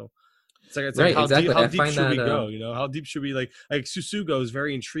league. So it's like how deep should we go? How deep should we like Susugo is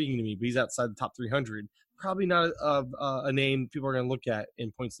very intriguing to me, but he's outside the top 300. Probably not a name people are going to look at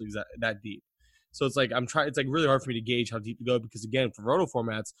in points leagues that deep. So it's like it's like really hard for me to gauge how deep to go, because again, for roto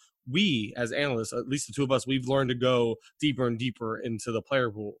formats, we as analysts, at least the 2 of us, we've learned to go deeper and deeper into the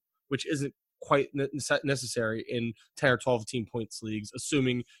player pool, which isn't quite necessary in 10 or 12 team points leagues,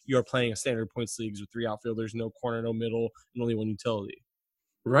 assuming you're playing a standard points leagues with 3 outfielders, no corner, no middle, and only 1 utility.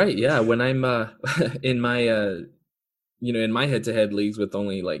 Right. Yeah. When I'm in my in my head-to-head leagues with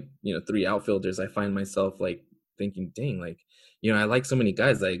only 3 outfielders, I find myself thinking, dang, I like so many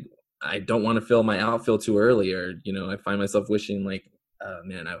guys. I don't want to fill my outfield too early, or, I find myself wishing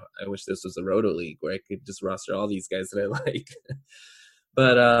man, I wish this was a roto league where I could just roster all these guys that I like.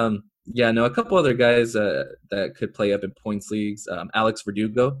 But a couple other guys that could play up in points leagues. Alex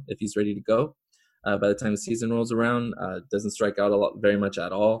Verdugo, if he's ready to go by the time the season rolls around, doesn't strike out very much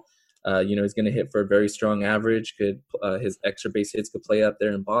at all. He's going to hit for a very strong average. His extra base hits could play up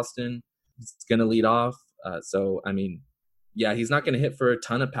there in Boston. He's going to lead off. He's not going to hit for a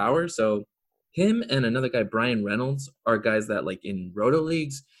ton of power. So him and another guy, Brian Reynolds, are guys that in roto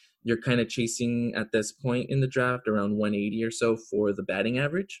leagues, you're kind of chasing at this point in the draft around 180 or so for the batting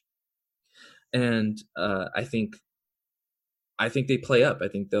average. And I think they play up. I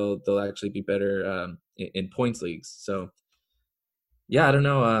think they'll actually be better in points leagues. So. Yeah, I don't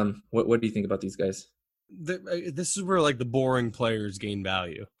know. What do you think about these guys? This is where the boring players gain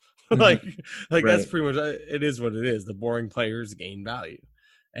value. Right. That's pretty much it. Is what it is. The boring players gain value,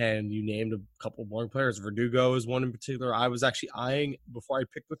 and you named a couple of boring players. Verdugo is one in particular. I was actually eyeing before I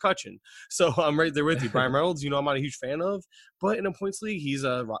picked McCutchen, so I'm right there with you. Brian Reynolds, I'm not a huge fan of, but in a points league, he's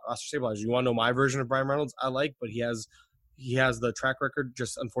a roster stabilizer. You want to know my version of Brian Reynolds? I like, but he has the track record.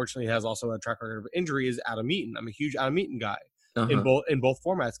 Just unfortunately, he has also a track record of injury. Is Adam Eaton? I'm a huge Adam Eaton guy. In both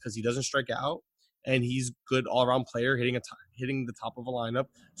formats, because he doesn't strike out and he's good all around player, hitting the top of a lineup.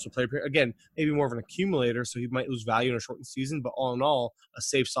 So player again, maybe more of an accumulator, so he might lose value in a shortened season. But all in all, a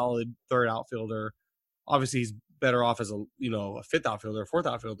safe, solid 3rd outfielder. Obviously, he's better off as a 5th outfielder, 4th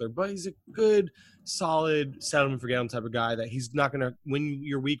outfielder, but he's a good, solid, set him and forget him type of guy that he's not going to win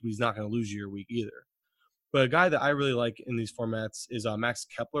your week, but he's not going to lose you your week either. But a guy that I really like in these formats is Max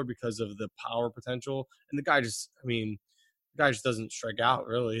Kepler, because of the power potential, and the guy just doesn't strike out,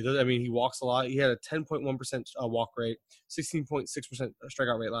 really. He walks a lot. He had a 10.1% walk rate, 16.6%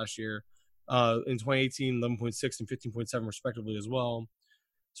 strikeout rate last year. In 2018, 11.6 and 15.7 respectively as well.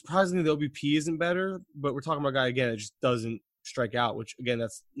 Surprisingly, the OBP isn't better, but we're talking about a guy, again, that just doesn't strike out, which, again,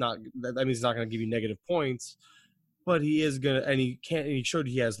 that means he's not going to give you negative points. But he is going to, and he showed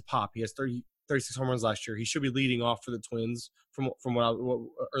he has the pop. He has 36 home runs last year. He should be leading off for the Twins from what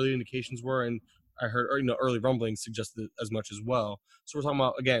early indications were, and I heard early rumblings suggested as much as well. So we're talking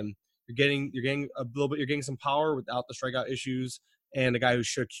about, again, you're getting a little bit, you're getting some power without the strikeout issues, and a guy who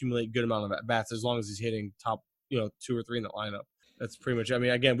should accumulate a good amount of at bats as long as he's hitting top 2 or 3 in the lineup. That's pretty much.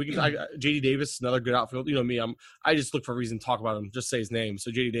 Again, we can. JD Davis, another good outfield. Me, I just look for a reason to talk about him. Just say his name.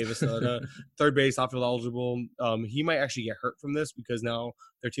 So JD Davis, 3rd base, outfield eligible. He might actually get hurt from this because now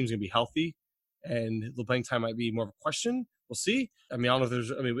their team's gonna be healthy, and the playing time might be more of a question. We'll see. I don't know if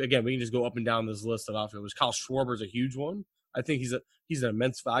there's. Again, we can just go up and down this list of outfielders. Kyle Schwarber is a huge one. I think he's an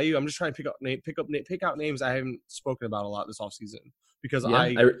immense value. I'm just trying to pick out names I haven't spoken about a lot this offseason because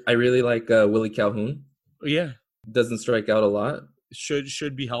I really like Willie Calhoun. Yeah, doesn't strike out a lot.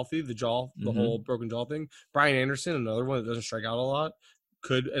 Should be healthy. The whole broken jaw thing. Brian Anderson, another one that doesn't strike out a lot.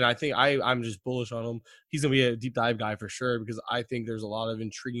 And I think I'm just bullish on him. He's gonna be a deep dive guy for sure because I think there's a lot of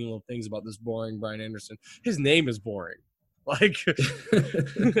intriguing little things about this boring Brian Anderson. His name is boring, like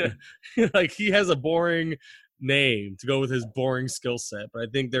like he has a boring name to go with his boring skill set. But I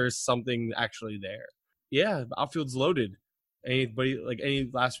think there's something actually there. Yeah, the outfield's loaded. Anybody like any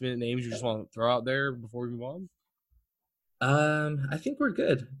last minute names you just want to throw out there before we move on? I think we're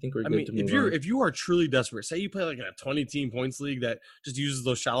good. I mean, to move on. If you are truly desperate, say you play like in a 20-team points league that just uses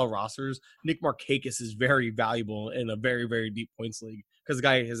those shallow rosters, Nick Markakis is very valuable in a very, very deep points league because the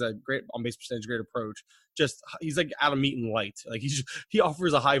guy has a great on base percentage, great approach. Just he's like Adam Eaton light. Like he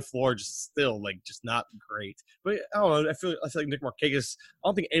offers a high floor, just still like just not great. But I don't know. I feel like Nick Markakis. I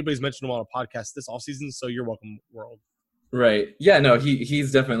don't think anybody's mentioned him on a podcast this offseason. So you're welcome, world. Right. Yeah, no,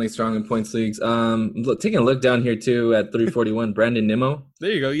 he's definitely strong in points leagues. Taking a look down here too at 341, Brandon Nimmo.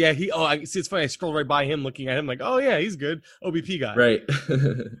 There you go. Yeah, I see. It's funny. I scrolled right by him, looking at him like, oh yeah, he's good. OBP guy. Right.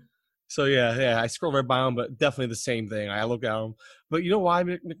 So yeah, I scrolled right by him, but definitely the same thing. I look at him, but you know why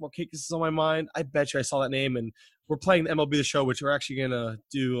Nick Markakis is on my mind? I bet you I saw that name, and we're playing MLB The Show, which we're actually gonna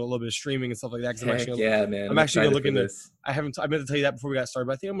do a little bit of streaming and stuff like that. Man! I'm actually gonna look into this. I meant to tell you that before we got started,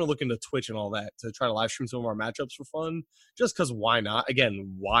 but I think I'm gonna look into Twitch and all that to try to live stream some of our matchups for fun. Just because, why not?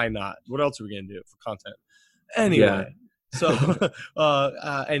 Again, why not? What else are we gonna do for content? Anyway, so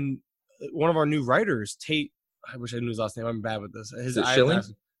and one of our new writers, Tate. I wish I knew his last name. I'm bad with this. Is it Schilling?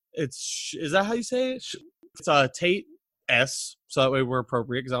 Is that how you say it? It's Tate S. So that way we're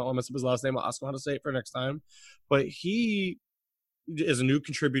appropriate because I don't want to mess up his last name. I'll ask him how to say it for next time. But he is a new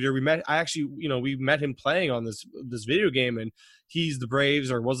contributor. We met him playing on this video game, and he's the Braves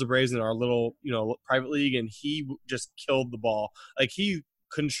or was the Braves in our little private league, and he just killed the ball. Like he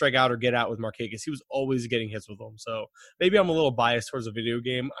couldn't strike out or get out with Markakis. He was always getting hits with him. So maybe I'm a little biased towards a video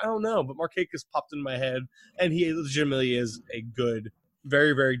game. I don't know, but Markakis popped in my head, and he legitimately is a good,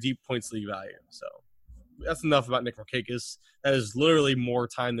 very, very deep points league value. So that's enough about Nick Markakis. That is literally more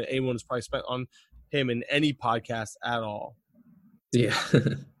time than anyone has probably spent on him in any podcast at all. Yeah.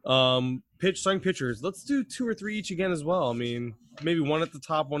 Starting pitchers. Let's do 2 or 3 each again as well. I mean, maybe one at the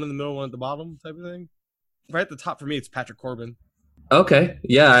top, one in the middle, one at the bottom type of thing. Right at the top for me, it's Patrick Corbin. Okay.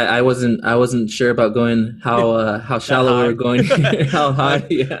 Yeah, I wasn't sure about going how shallow we were going. How high?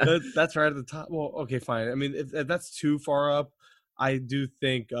 Yeah. That's right at the top. Well, okay, fine. I mean, if that's too far up, I do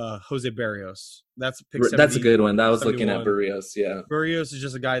think Jose Berrios. That's a good one. That was 71. Looking at Berrios. Yeah. Berrios is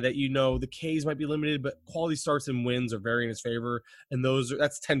just a guy that the Ks might be limited, but quality starts and wins are very in his favor, and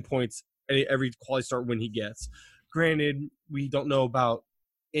that's 10 points every quality start win he gets. Granted, we don't know about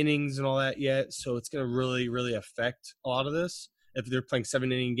innings and all that yet, so it's going to really, really affect a lot of this. If they're playing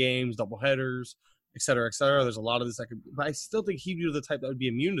 7-inning games, double headers, et cetera, there's a lot of this but I still think he'd be the type that would be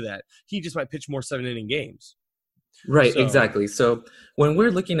immune to that. He just might pitch more 7-inning games. Right, exactly. So when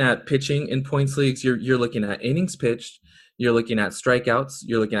we're looking at pitching in points leagues, you're looking at innings pitched, you're looking at strikeouts,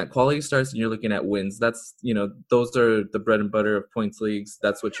 you're looking at quality starts, and you're looking at wins. That's, those are the bread and butter of points leagues.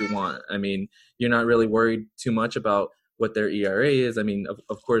 That's what you want. I mean, you're not really worried too much about what their ERA is. I mean,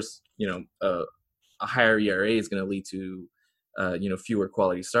 of course, a higher ERA is going to lead to fewer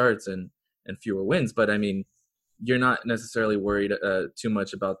quality starts and fewer wins. But I mean, you're not necessarily worried too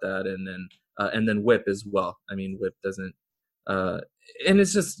much about that. And then whip as well. I mean, whip doesn't, and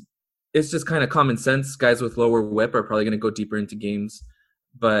it's just kind of common sense. Guys with lower whip are probably going to go deeper into games.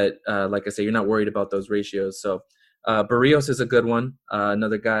 But like I say, you're not worried about those ratios. So Berrios is a good one.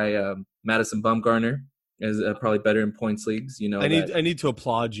 Another guy, Madison Bumgarner, is probably better in points leagues. I need to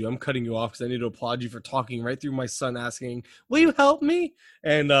applaud you. I'm cutting you off because I need to applaud you for talking right through my son asking, "Will you help me?"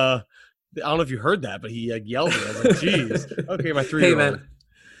 And I don't know if you heard that, but he yelled at me. I was like, "Geez, okay, my 3-year-old." Hey man,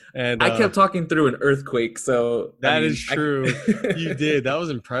 and I kept talking through an earthquake. So that is true. You did. That was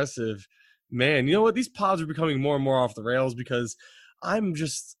impressive, man. You know what? These pods are becoming more and more off the rails because I'm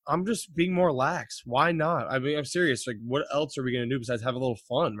just being more lax. Why not? I mean, I'm serious. Like, what else are we gonna do besides have a little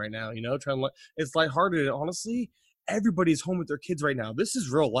fun right now? It's lighthearted. And honestly, everybody's home with their kids right now. This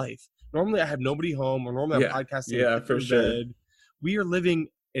is real life. Normally, I have nobody home, or normally I'm podcasting. Yeah, for sure. Bed. We are living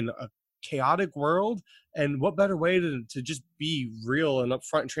in a chaotic world, and what better way to just be real and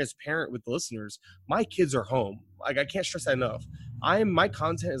upfront and transparent with the listeners? My kids are home. Like, I can't stress that enough. My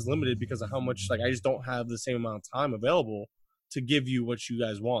content is limited because of how much I just don't have the same amount of time available to give you what you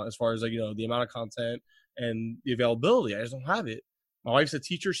guys want as far as the amount of content and the availability. I just don't have it. My wife's a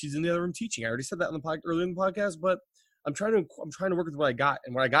teacher. She's in the other room teaching. I already said that earlier in the podcast, but I'm trying to work with what I got,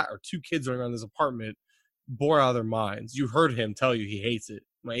 and what I got are 2 kids running around this apartment, bored out of their minds. You heard him tell you he hates it,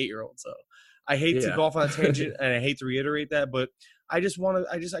 my 8-year-old. So I hate to go off on a tangent, and I hate to reiterate that, but I guess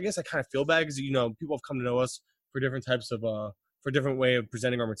I kind of feel bad because, people have come to know us for different types of for a different way of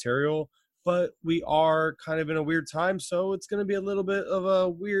presenting our material, but we are kind of in a weird time, so it's going to be a little bit of a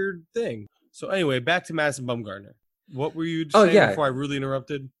weird thing. So anyway, back to Madison Bumgarner. What were you saying before I rudely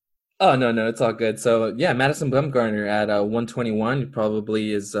interrupted? Oh, no, it's all good. So yeah, Madison Bumgarner at 121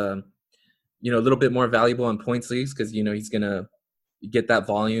 probably is a little bit more valuable in points leagues because he's gonna get that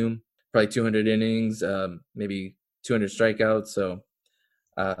volume, probably 200 innings, maybe 200 strikeouts. So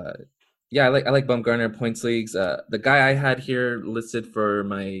I like Bumgarner in points leagues. The guy I had here listed for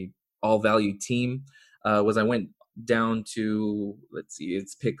my all value team was I went down to,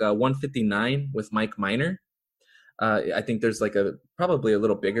 it's pick 159 with Mike Minor. I think there's probably a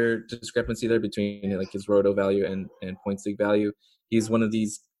little bigger discrepancy there between his roto value and points league value. He's one of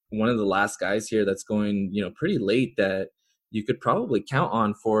the last guys here that's going pretty late that you could probably count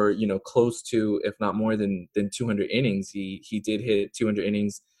on for close to, if not more than 200 innings. He did hit 200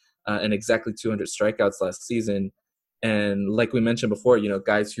 innings and exactly 200 strikeouts last season. And like we mentioned before,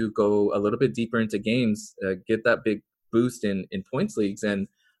 guys who go a little bit deeper into games get that big boost in points leagues. And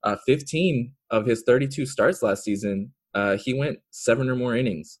 15 of his 32 starts last season, he went 7 or more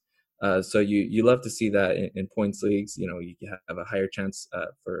innings. So you love to see that in points leagues. You have a higher chance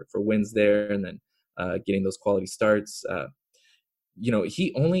for wins there, and then getting those quality starts.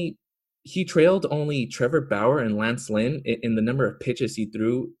 He trailed only Trevor Bauer and Lance Lynn in the number of pitches he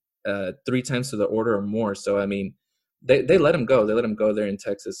threw 3 times to the order or more. So I mean, they let him go. They let him go there in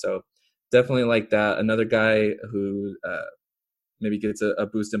Texas. So definitely like that. Another guy who maybe gets a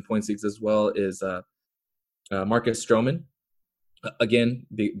boost in points leagues as well is Marcus Stroman. Again,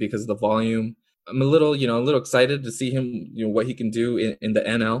 because of the volume, I'm a little excited to see him, what he can do in the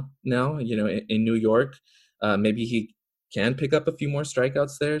NL now, in New York. Maybe he can pick up a few more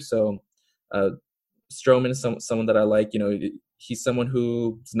strikeouts there. So Stroman is someone that I like. He's someone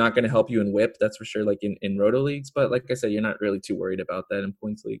who's not going to help you in whip, that's for sure, like in roto leagues. But like I said, you're not really too worried about that in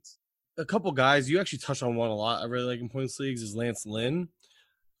points leagues. A couple guys, you actually touched on one a lot I really like in points leagues is Lance Lynn.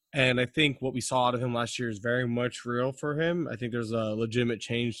 And I think what we saw out of him last year is very much real for him. I think there's a legitimate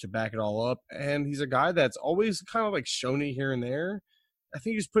change to back it all up. And he's a guy that's always kind of shown it here and there. I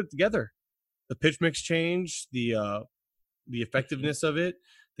think he just put it together. The pitch mix change, the effectiveness of it,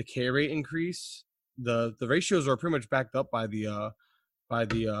 the K rate increase, the ratios are pretty much backed up by the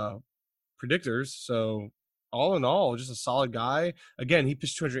predictors. So all in all, just a solid guy. Again, he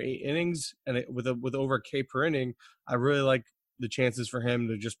pitched 208 innings, and with over a K per inning. I really like the chances for him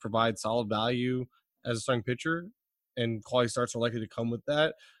to just provide solid value as a starting pitcher, and quality starts are likely to come with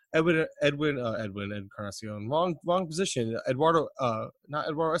that. Edwin Encarnacion, wrong position. Not Eduardo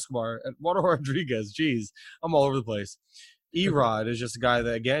Escobar, Eduardo Rodriguez. Jeez, I'm all over the place. Erod is just a guy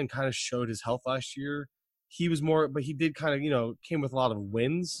that again kind of showed his health last year. He was more, but he did kind of came with a lot of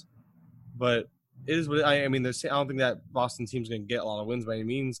wins. But it is what I mean. I don't think that Boston team's going to get a lot of wins by any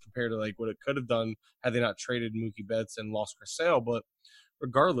means compared to what it could have done had they not traded Mookie Betts and lost Chris Sale. But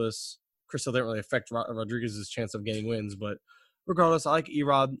regardless, Chris Sale didn't really affect Rodriguez's chance of getting wins. But regardless, I like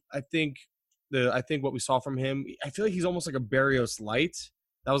Erod. I think what we saw from him, I feel like he's almost like a Barrios light.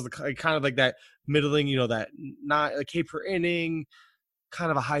 That was the kind of that middling, that not a K per inning, kind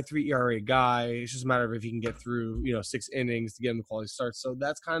of a high 3 ERA guy. It's just a matter of if he can get through, 6 innings to get him the quality starts. So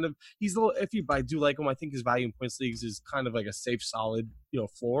that's kind of, he's a little iffy, but I do like him. I think his value in points leagues is kind of like a safe, solid,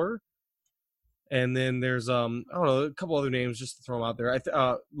 floor. And then there's, I don't know, a couple other names just to throw them out there.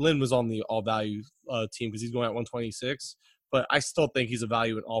 Lynn was on the all value team because he's going at 126, but I still think he's a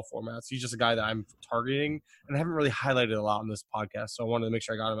value in all formats. He's just a guy that I'm targeting, and I haven't really highlighted a lot on this podcast, so I wanted to make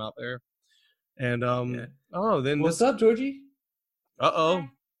sure I got him out there. And I don't know. Then what's up, Georgie? Uh-oh.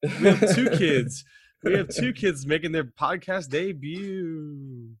 We have 2 kids. We have 2 kids making their podcast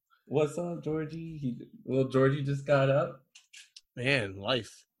debut. What's up, Georgie? Georgie just got up. Man,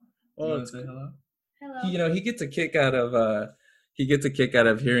 life. Oh, it's say hello. Hello. He gets a kick out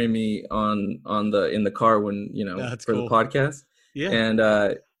of hearing me in the car when for cool. the podcast. Yeah.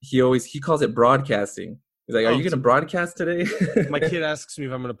 And he calls it broadcasting. He's like, "Are you going to broadcast today?" My kid asks me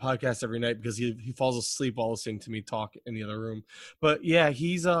if I'm going to podcast every night because he falls asleep while listening to me talk in the other room. But yeah,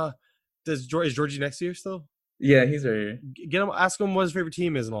 he's is Georgie next to you still? Yeah, he's right here. Get him, ask him what his favorite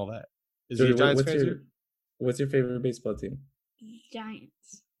team is and all that. Is he a Giants fan too? What's your favorite baseball team?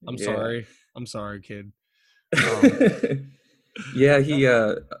 Giants. I'm sorry, kid. Yeah, he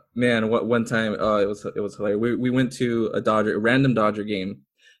man, one time, it was hilarious. We went to a random Dodger game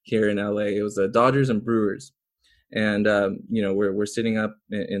here in LA. It was the Dodgers and Brewers, and we're sitting up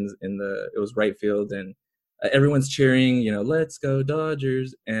in the it was right field, and everyone's cheering, let's go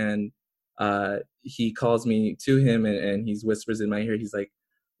Dodgers, and he calls me to him, and he whispers in my ear, he's like,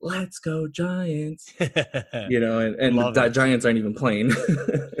 let's go Giants, and the Giants aren't even playing.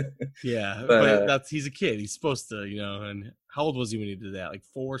 Yeah, but but he's a kid. He's supposed to, and how old was he when he did that? Like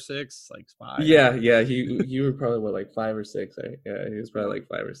 4, 6, like 5? Yeah, you were probably what, like 5 or 6, right? Yeah, he was probably like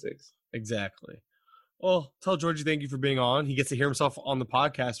 5 or 6. Exactly. Well, tell Georgie thank you for being on. He gets to hear himself on the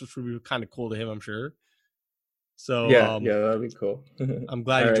podcast, which would be kind of cool to him, I'm sure. So yeah, that'd be cool. I'm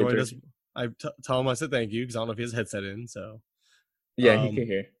glad he joined us. Georgie. I tell him I said thank you because I don't know if he has a headset in. So yeah, he can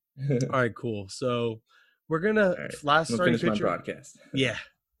hear. All right, cool. So we're gonna last starting finish pitcher. My broadcast. Yeah,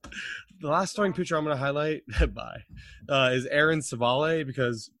 the last starting pitcher I'm gonna highlight is Aaron Savale,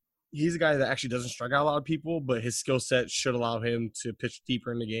 because he's a guy that actually doesn't strike out a lot of people, but his skill set should allow him to pitch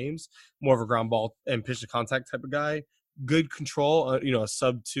deeper into games. More of a ground ball and pitch to contact type of guy. Good control, a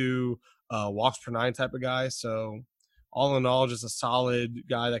sub-2 walks per 9 type of guy. So all in all, just a solid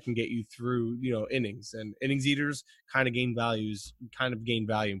guy that can get you through, innings, and innings eaters kind of gain value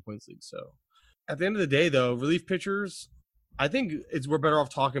in points league. So at the end of the day, though, relief pitchers, I think we're better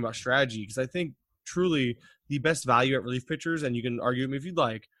off talking about strategy, because I think truly the best value at relief pitchers, and you can argue with me if you'd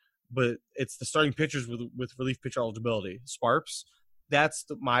like, but it's the starting pitchers with relief pitcher eligibility. Sparps, that's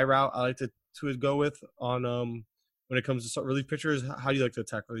my route I like to go with on when it comes to relief pitchers. How do you like to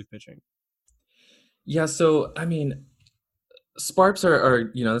attack relief pitching? Yeah, so I mean, Sparps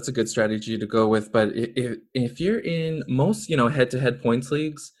are that's a good strategy to go with, but if you're in most head-to-head points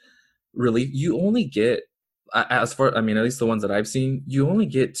leagues, relief, you only get, at least the ones that I've seen, you only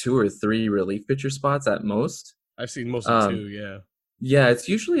get 2 or 3 relief pitcher spots at most. I've seen mostly 2, yeah. Yeah, it's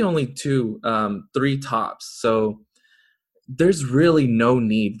usually only 2, 3 tops. So there's really no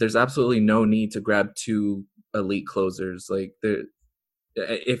need. There's absolutely no need to grab 2 elite closers. Like,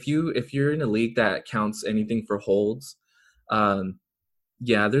 if you're in a league that counts anything for holds,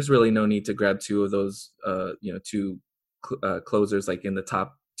 there's really no need to grab 2 of those, 2 closers like in the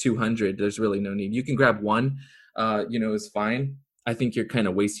top 200. There's really no need. You can grab 1, is fine. I think you're kind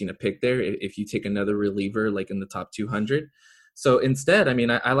of wasting a pick there if you take another reliever like in the top 200. So instead,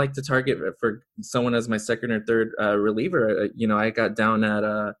 I like to target for someone as my second or third reliever. I got down at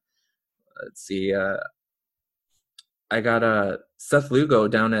I got Seth Lugo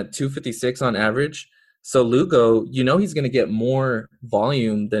down at 256 on average. So Lugo, he's going to get more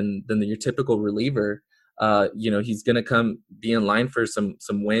volume than your typical reliever. He's going to be in line for some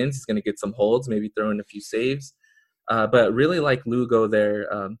wins. He's going to get some holds, maybe throw in a few saves. But really like Lugo there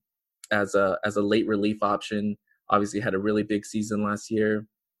as a late relief option. Obviously had a really big season last year.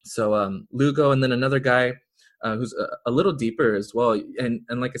 So Lugo, and then another guy who's a little deeper as well. And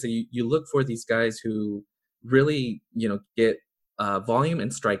like I said, you look for these guys who really, get volume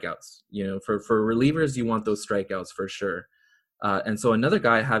and strikeouts. For relievers, you want those strikeouts for sure. And so another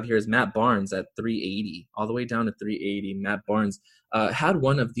guy I have here is Matt Barnes at 380, all the way down to 380. Matt Barnes had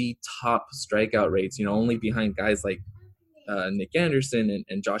one of the top strikeout rates, only behind guys like Nick Anderson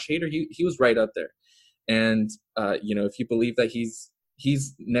and Josh Hader. He was right up there. And, if you believe that he's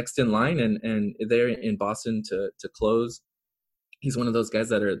next in line and there in Boston to close, he's one of those guys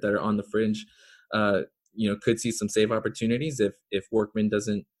that are on the fringe, could see some save opportunities if Workman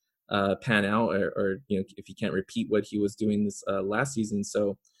doesn't pan out or if he can't repeat what he was doing this last season.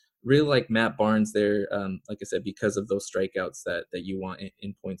 So really like Matt Barnes there, like I said, because of those strikeouts that you want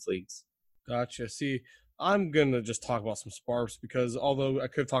in points leagues. Gotcha. See, I'm going to just talk about some Sparps, because although I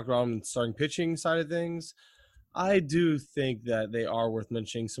could have talked about them in the starting pitching side of things, I do think that they are worth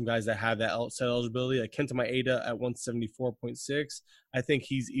mentioning. Some guys that have that outside eligibility, like Kenta Maeda at 174.6. I think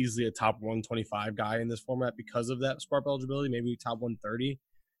he's easily a top 125 guy in this format because of that Sparp eligibility, maybe top 130.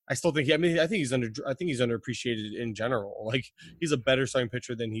 I still think I think he's underappreciated in general. Like, he's a better starting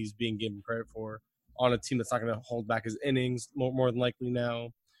pitcher than he's being given credit for on a team that's not going to hold back his innings more than likely now.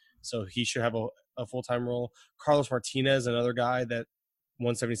 So he should have a full-time role. Carlos Martinez, another guy that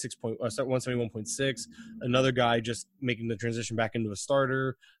 171.6, another guy just making the transition back into a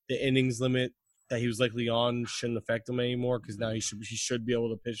starter. The innings limit that he was likely on shouldn't affect him anymore, because now he should be able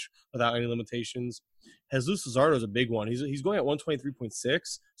to pitch without any limitations. Jesus Luzardo is a big one. He's going at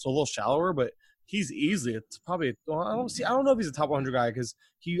 123.6, so a little shallower, but he's easily, it's probably, I don't know if he's a top 100 guy, because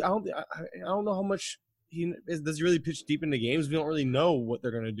I don't know how much does he really pitch deep into games. We don't really know what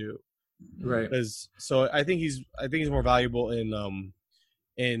they're going to do. Right. So I think he's more valuable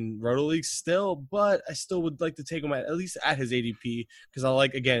in Roto League still, but I still would like to take him at least at his ADP, because I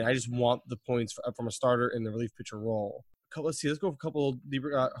just want the points from a starter in the relief pitcher role. let's go for a couple.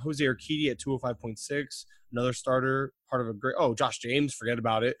 Jose Urquidy at 205.6, another starter, part of a great. Oh, Josh James, forget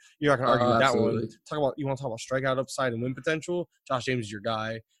about it. You're not gonna argue with that one. You want to talk about strikeout upside and win potential? Josh James is your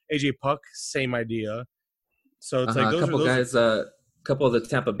guy. AJ Puck, same idea. So it's like a couple guys, a couple of the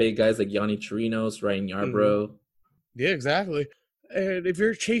Tampa Bay guys like Yanni Chirinos, Ryan Yarbrough. Yeah, exactly. And if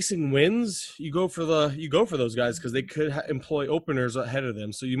you're chasing wins, you go for those guys because they could employ openers ahead of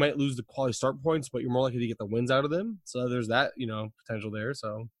them. So you might lose the quality start points, but you're more likely to get the wins out of them. So there's that, potential there.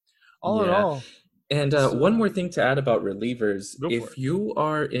 So all in all. And one more thing to add about relievers. If you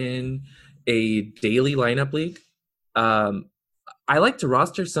are in a daily lineup league, I like to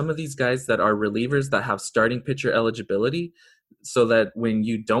roster some of these guys that are relievers that have starting pitcher eligibility, so that when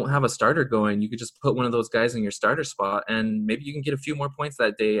you don't have a starter going, you could just put one of those guys in your starter spot, and maybe you can get a few more points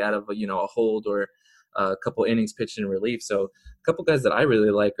that day out of a hold or a couple innings pitched in relief. So a couple guys that I really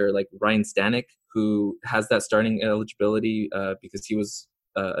like are like Ryan Stanek, who has that starting eligibility because he was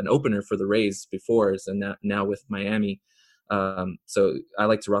an opener for the Rays before, and now with Miami. So I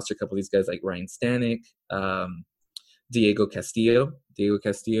like to roster a couple of these guys like Ryan Stanek, Diego Castillo. Diego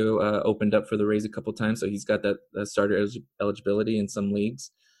Castillo opened up for the Rays a couple times, so he's got that starter eligibility in some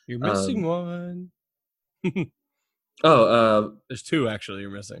leagues. You're missing one. There's two actually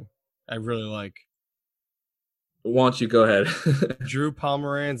you're missing. I really like. Why don't you go ahead? Drew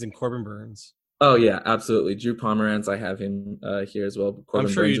Pomeranz and Corbin Burns. Oh yeah, absolutely. Drew Pomeranz, I have him here as well. Corbin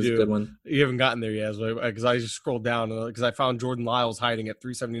I'm sure Burns you do. Is a good one. You haven't gotten there yet, because I just scrolled down because I found Jordan Lyles hiding at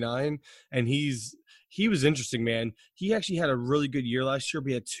 379, and he was interesting, man. He actually had a really good year last year, but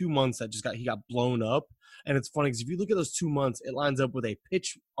he had 2 months that he got blown up. And it's funny because if you look at those 2 months, it lines up with a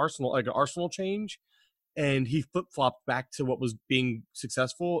pitch arsenal, like an arsenal change. And he flip-flopped back to what was being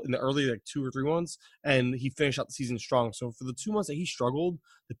successful in the early 2 or 3 months, and he finished out the season strong. So for the 2 months that he struggled,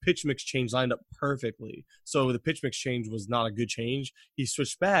 the pitch mix change lined up perfectly. So the pitch mix change was not a good change. He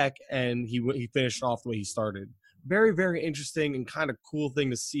switched back, and he finished off the way he started. Very, very interesting and kind of cool thing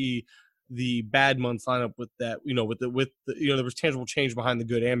to see the bad months line up with that, there was tangible change behind the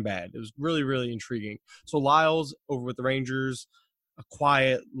good and bad. It was really, really intriguing. So Lyles over with the Rangers, a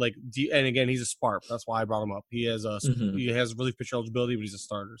quiet, and again, he's a spark. That's why I brought him up. He has he has relief pitcher eligibility, but he's a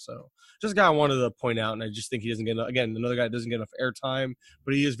starter. So just a guy I wanted to point out, and I just think he doesn't get, again, another guy that doesn't get enough airtime,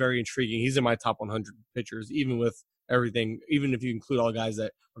 but he is very intriguing. He's in my top 100 pitchers, even with everything, even if you include all the guys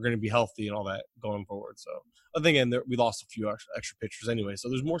that are going to be healthy and all that going forward. So I think, and we lost a few extra pitchers anyway, so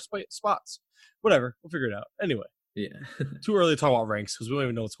there's more spots. Whatever, we'll figure it out. Anyway, too early to talk about ranks because we don't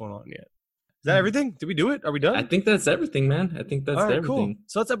even know what's going on yet. Is that everything? Did we do it? Are we done? I think that's everything, man. I think that's everything. Cool.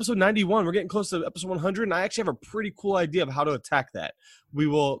 So that's episode 91. We're getting close to episode 100, and I actually have a pretty cool idea of how to attack that. We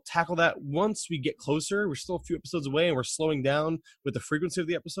will tackle that once we get closer. We're still a few episodes away, and we're slowing down with the frequency of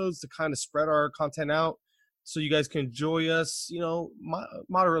the episodes to kind of spread our content out so you guys can enjoy us,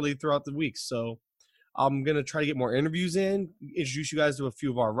 moderately throughout the week. So I'm going to try to get more interviews in, introduce you guys to a few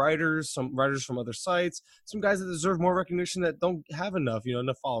of our writers, some writers from other sites, some guys that deserve more recognition that don't have enough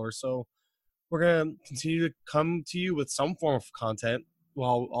followers. So we're going to continue to come to you with some form of content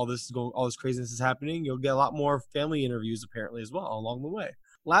while all this craziness is happening. You'll get a lot more family interviews apparently as well along the way.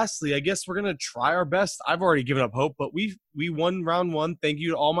 Lastly, I guess we're going to try our best. I've already given up hope, but we won round 1. Thank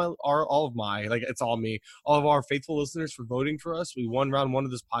you to all of our faithful listeners for voting for us. We won round 1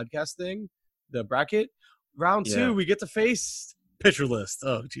 of this podcast thing, the bracket. Round 2, we get to face pitcher list.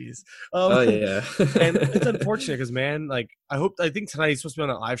 Oh, geez. Yeah. And it's unfortunate because, man, I think tonight he's supposed to be on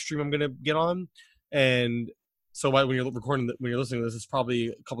that live stream I'm going to get on. And so when you're listening to this, it's probably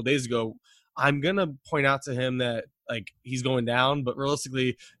a couple days ago. I'm going to point out to him that, he's going down, but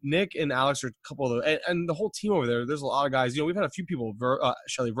realistically, Nick and Alex are a couple of and the whole team over there, there's a lot of guys. We've had a few people,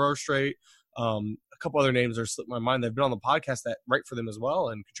 Shelly Verstrate, a couple other names are slipping my mind. They've been on the podcast that write for them as well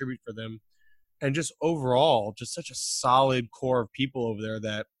and contribute for them. And just overall, just such a solid core of people over there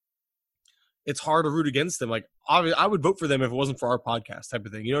that it's hard to root against them. Obviously, I would vote for them if it wasn't for our podcast type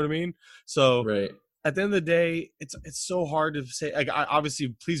of thing. You know what I mean? So right. At the end of the day, it's so hard to say.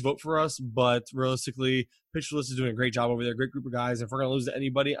 Obviously, please vote for us, but realistically, Pitcher List is doing a great job over there. Great group of guys. If we're gonna lose to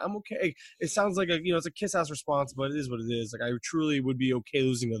anybody, I'm okay. It sounds like it's a kiss ass response, but it is what it is. I truly would be okay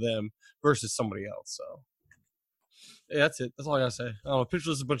losing to them versus somebody else. So yeah, that's it. That's all I gotta say. I don't know. Pitcher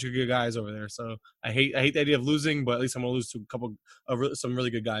List is a bunch of good guys over there. So I hate the idea of losing, but at least I'm gonna lose to a couple of some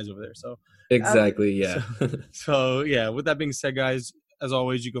really good guys over there. So exactly, yeah. So yeah. With that being said, guys. As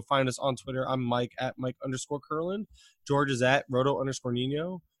always, you can find us on Twitter. I'm Mike at Mike_Curlin. George is at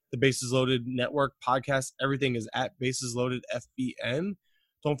Roto_Nino. The Bases Loaded Network podcast, everything is at Bases Loaded FBN.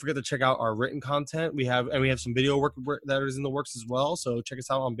 Don't forget to check out our written content. We have some video work that is in the works as well. So check us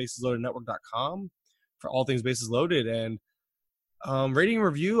out on BasesLoadedNetwork.com. for all things bases loaded. And rating and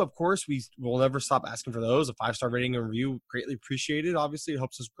review, of course, we will never stop asking for those. A 5-star rating and review, greatly appreciated. Obviously, it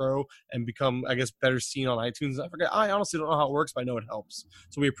helps us grow and become, I guess, better seen on iTunes. I honestly don't know how it works, but I know it helps.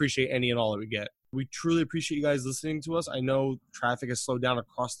 So we appreciate any and all that we get. We truly appreciate you guys listening to us. I know traffic has slowed down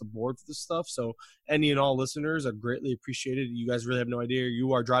across the board for this stuff, so any and all listeners are greatly appreciated. You guys really have no idea.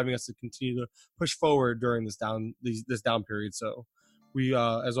 You are driving us to continue to push forward during this down period. So we,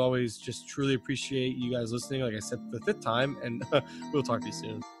 as always, just truly appreciate you guys listening. Like I said, for the 5th time, and we'll talk to you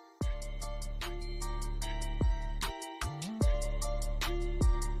soon.